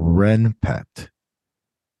Renpet,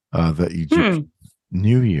 the Egyptian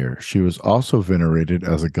New Year. She was also venerated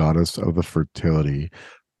as a goddess of the fertility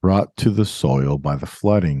brought to the soil by the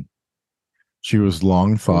flooding. She was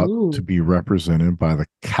long thought to be represented by the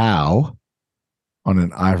cow on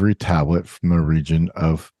an ivory tablet from the region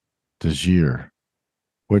of Dajir,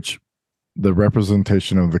 which the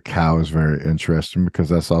representation of the cow is very interesting because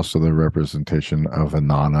that's also the representation of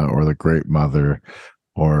Inanna, or the Great Mother,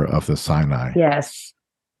 or of the Sinai. Yes.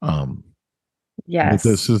 Um, but Yes.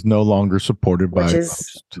 this is no longer supported Which by is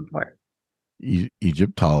most important.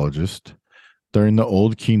 Egyptologists. During the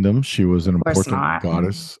Old Kingdom, she was an Of course important not.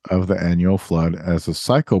 goddess of the annual flood as a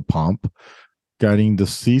psychopomp, guiding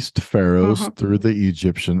deceased pharaohs Mhm. through the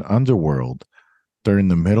Egyptian underworld. During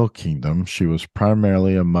the Middle Kingdom, she was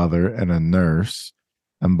primarily a mother and a nurse,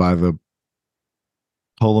 and by the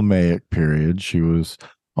Ptolemaic period, she was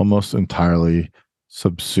almost entirely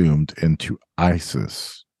subsumed into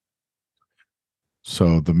Isis.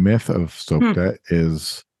 So the myth of Hmm. Sopdet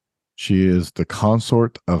is she is the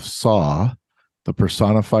consort of Sa, the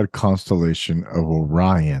personified constellation of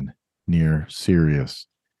Orion near Sirius.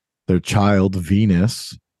 Their child,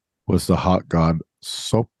 Venus, was the hot god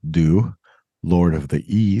Sopdu, lord of the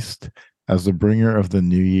east, as the bringer of the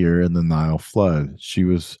new year in the Nile flood. She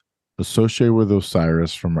was associated with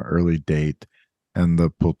Osiris from an early date, and the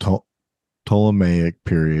Ptolemaic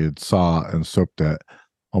period Sa and Sopdet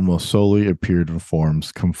almost solely appeared in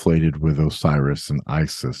forms conflated with Osiris and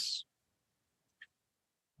Isis.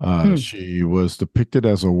 Hmm. She was depicted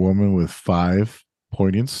as a woman with 5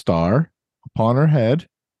 pointed star upon her head,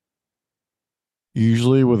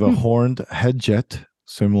 usually with a Hmm. horned headjet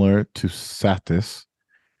similar to Satis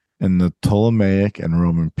in the Ptolemaic and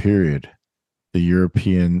Roman period. The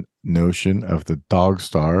European notion of the dog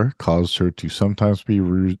star caused her to sometimes be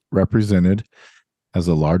represented as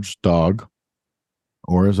a large dog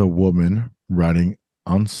or as a woman riding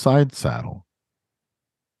on side saddle.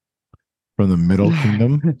 From the Middle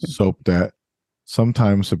Kingdom, Sopdet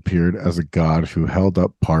sometimes appeared as a god who held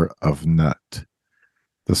up part of Nut,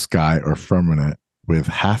 the sky or firmament, with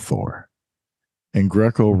Hathor. In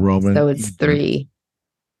Greco Roman So it's Egypt, 3.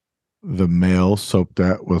 the male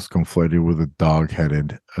Sopdet was conflated with a dog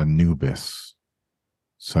headed Anubis.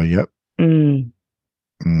 So, yep. Mm.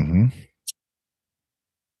 Mm-hmm.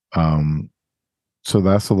 Um, so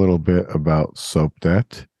that's a little bit about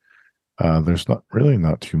Sopdet. There's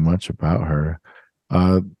not too much about her.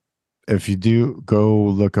 Uh, if you do go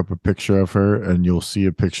look up a picture of her, and you'll see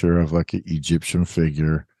a picture of like an Egyptian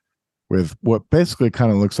figure with what basically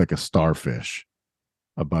kind of looks like a starfish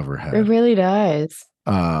above her It head. really does.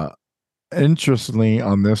 Uh, Interestingly,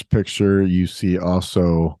 on this picture, you see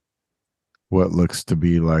also what looks to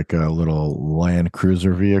be like a little Land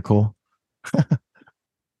Cruiser vehicle,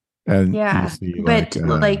 and you Yeah. see But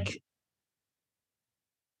like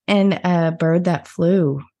and a bird that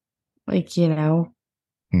flew, like, mhm.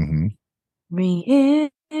 Rhiannon.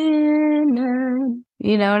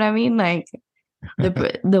 You know what I mean? Like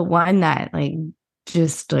the one that like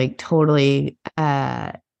just like totally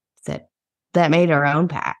that that made her own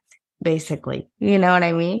path, basically. You know what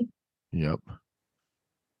I mean? Yep.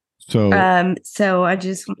 So, So I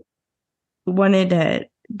just wanted to,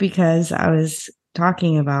 because I was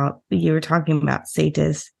talking about, you were talking about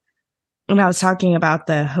Satis, and I was talking about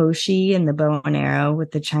the Hoshi and the bow and arrow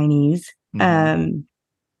with the Chinese. mhm.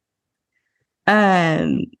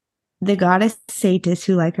 Um, the goddess Satis,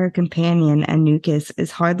 who, like her companion Anukis,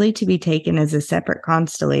 is hardly to be taken as a separate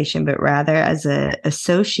constellation, but rather as an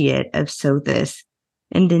associate of Sothis.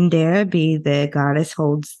 In Dendera, the goddess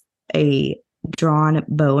holds a drawn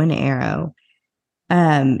bow and arrow.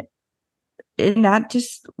 Um, and that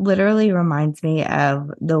just literally reminds me of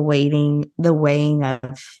the weighing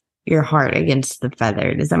of your heart against the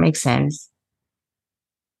feather. Does that make sense?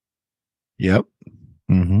 Yep.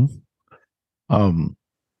 Hmm. Um,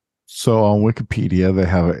 so on Wikipedia, they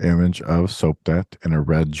have an image of Sopdet in a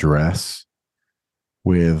red dress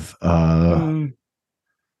with Mm.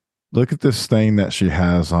 look at this thing that she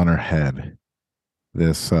has on her head.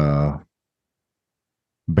 This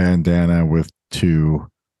bandana with two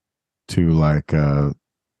like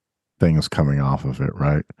things coming off of it,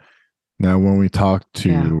 right? Now when we talked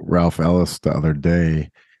Yeah. to Ralph Ellis the other day,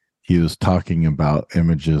 he was talking about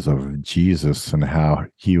images of Jesus and how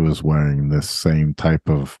he was wearing this same type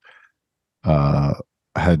of uh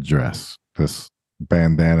headdress, this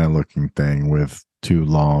bandana looking thing with two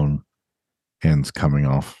long ends coming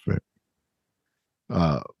off of it.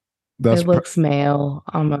 Uh It that's looks male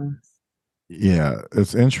almost. Yeah,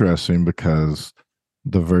 it's interesting because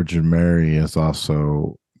the Virgin Mary is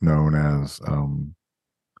also known as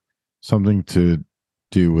something to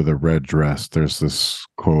do with a red dress. There's this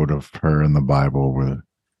quote of her in the Bible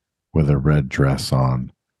with a red dress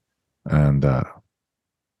on, and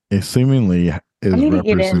it seemingly I is need to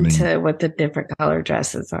get representing into what the different color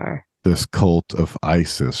dresses are. this cult of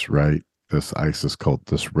Isis, right? This Isis cult,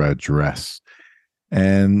 this red dress.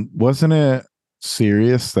 And wasn't it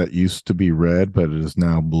Sirius that used to be red, but it is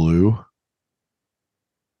now blue?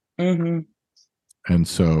 Mm-hmm. And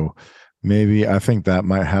so maybe I think that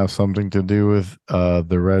might have something to do with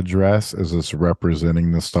the red dress, as it's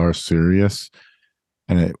representing the star Sirius,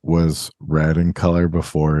 and it was red in color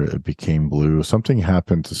before it became blue. Something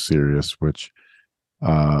happened to Sirius, which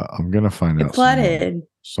I'm gonna find It out flooded.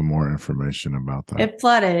 some more information about that. It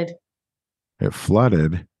flooded. It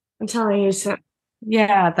flooded. I'm telling you, so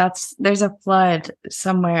yeah, there's a flood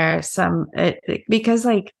somewhere. Because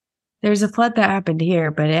like there's a flood that happened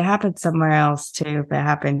here, but it happened somewhere else too. But it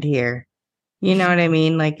happened here. You know what I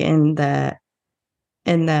mean? Like in the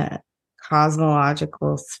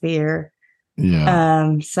cosmological sphere.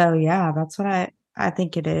 Yeah. So yeah, that's what I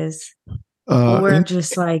think it is. Uh, Or in,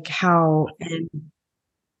 just like how in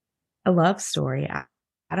a love story.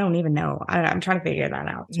 I don't even know. I'm trying to figure that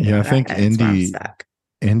out too. yeah, I That, think that's where I'm stuck.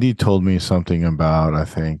 Indy told me something about, I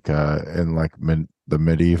think in like the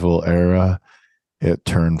medieval era, it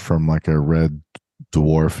turned from like a red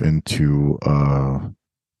dwarf into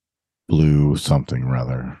blue something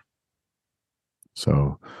rather.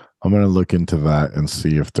 So I'm going to look into that and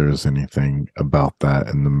see if there's anything about that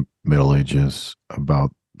in the Middle Ages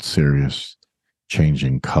about Sirius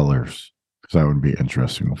changing colors, because that would be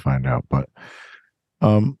interesting to find out.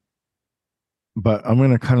 Um, but I'm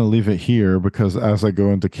going to kind of leave it here, because as I go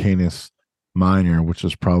into Canis Minor, which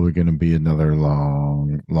is probably going to be another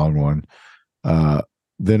long one, uh,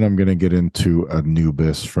 then I'm going to get into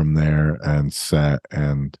Anubis from there, and Set,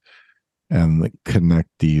 and connect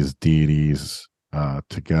these deities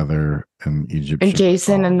together in And Egyptian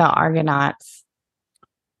Jason and mythology. the Argonauts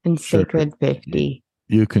in Sure, Sacred 50.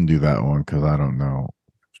 you can do that one, because I don't know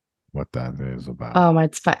what that is about. Oh,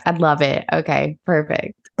 it's fun. I'd love it. Okay,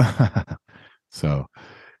 perfect. So,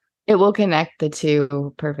 It will connect the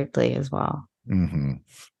two perfectly as well. mhm.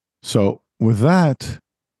 So with that,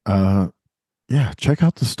 uh, yeah, check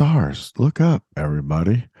out the stars. Look up,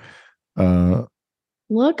 everybody. Uh,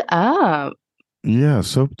 Look up. yeah,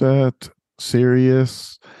 Sopdet,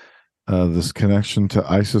 Sirius, this connection to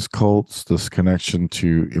Isis cults, this connection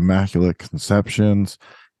to Immaculate Conceptions,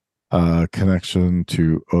 connection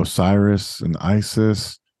to Osiris and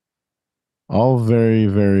Isis. All very,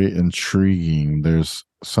 very intriguing. There's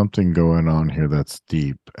something going on here that's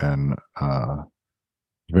deep and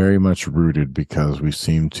very much rooted, because we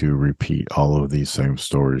seem to repeat all of these same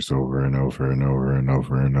stories over and over and over and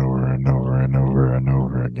over and over and over and over and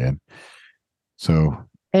over again. So,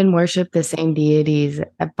 And worship the same deities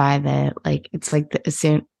by the like it's like the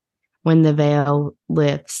soon when the veil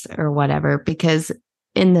lifts or whatever. Because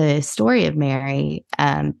in the story of Mary,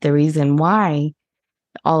 the reason why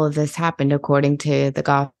all of this happened according to the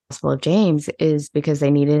Gospel of James is because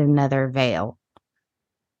they needed another veil.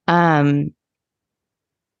 Um,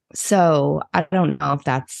 so I don't know if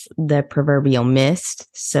that's the proverbial mist,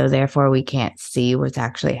 so therefore we can't see what's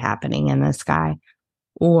actually happening in the sky,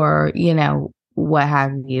 or what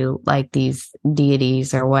have you, like these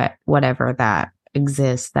deities or whatever that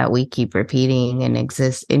exists that we keep repeating and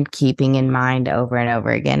exist in keeping in mind over and over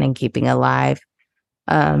again and keeping alive.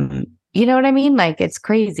 You know what I mean? Like it's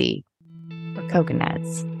crazy. Or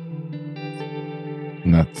coconuts.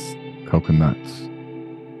 nuts, coconuts.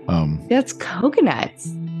 That's coconuts.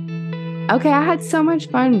 Okay, I had so much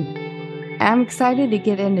fun. I'm excited to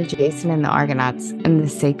get into Jason and the Argonauts and the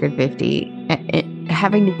Sacred 50,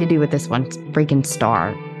 having to do with this one freaking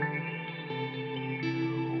star.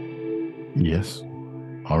 Yes.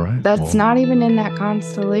 All right. That's not even in that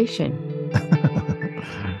constellation.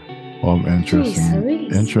 Well, I'm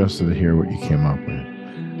Jeez, interested to hear what you came up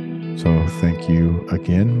with. So thank you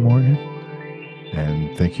again, Morgan.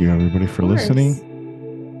 And thank you, everybody, for listening.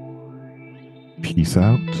 Peace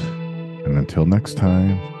out. And until next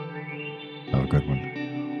time, have a good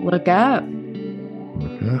one. Look up.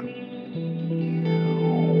 Look up.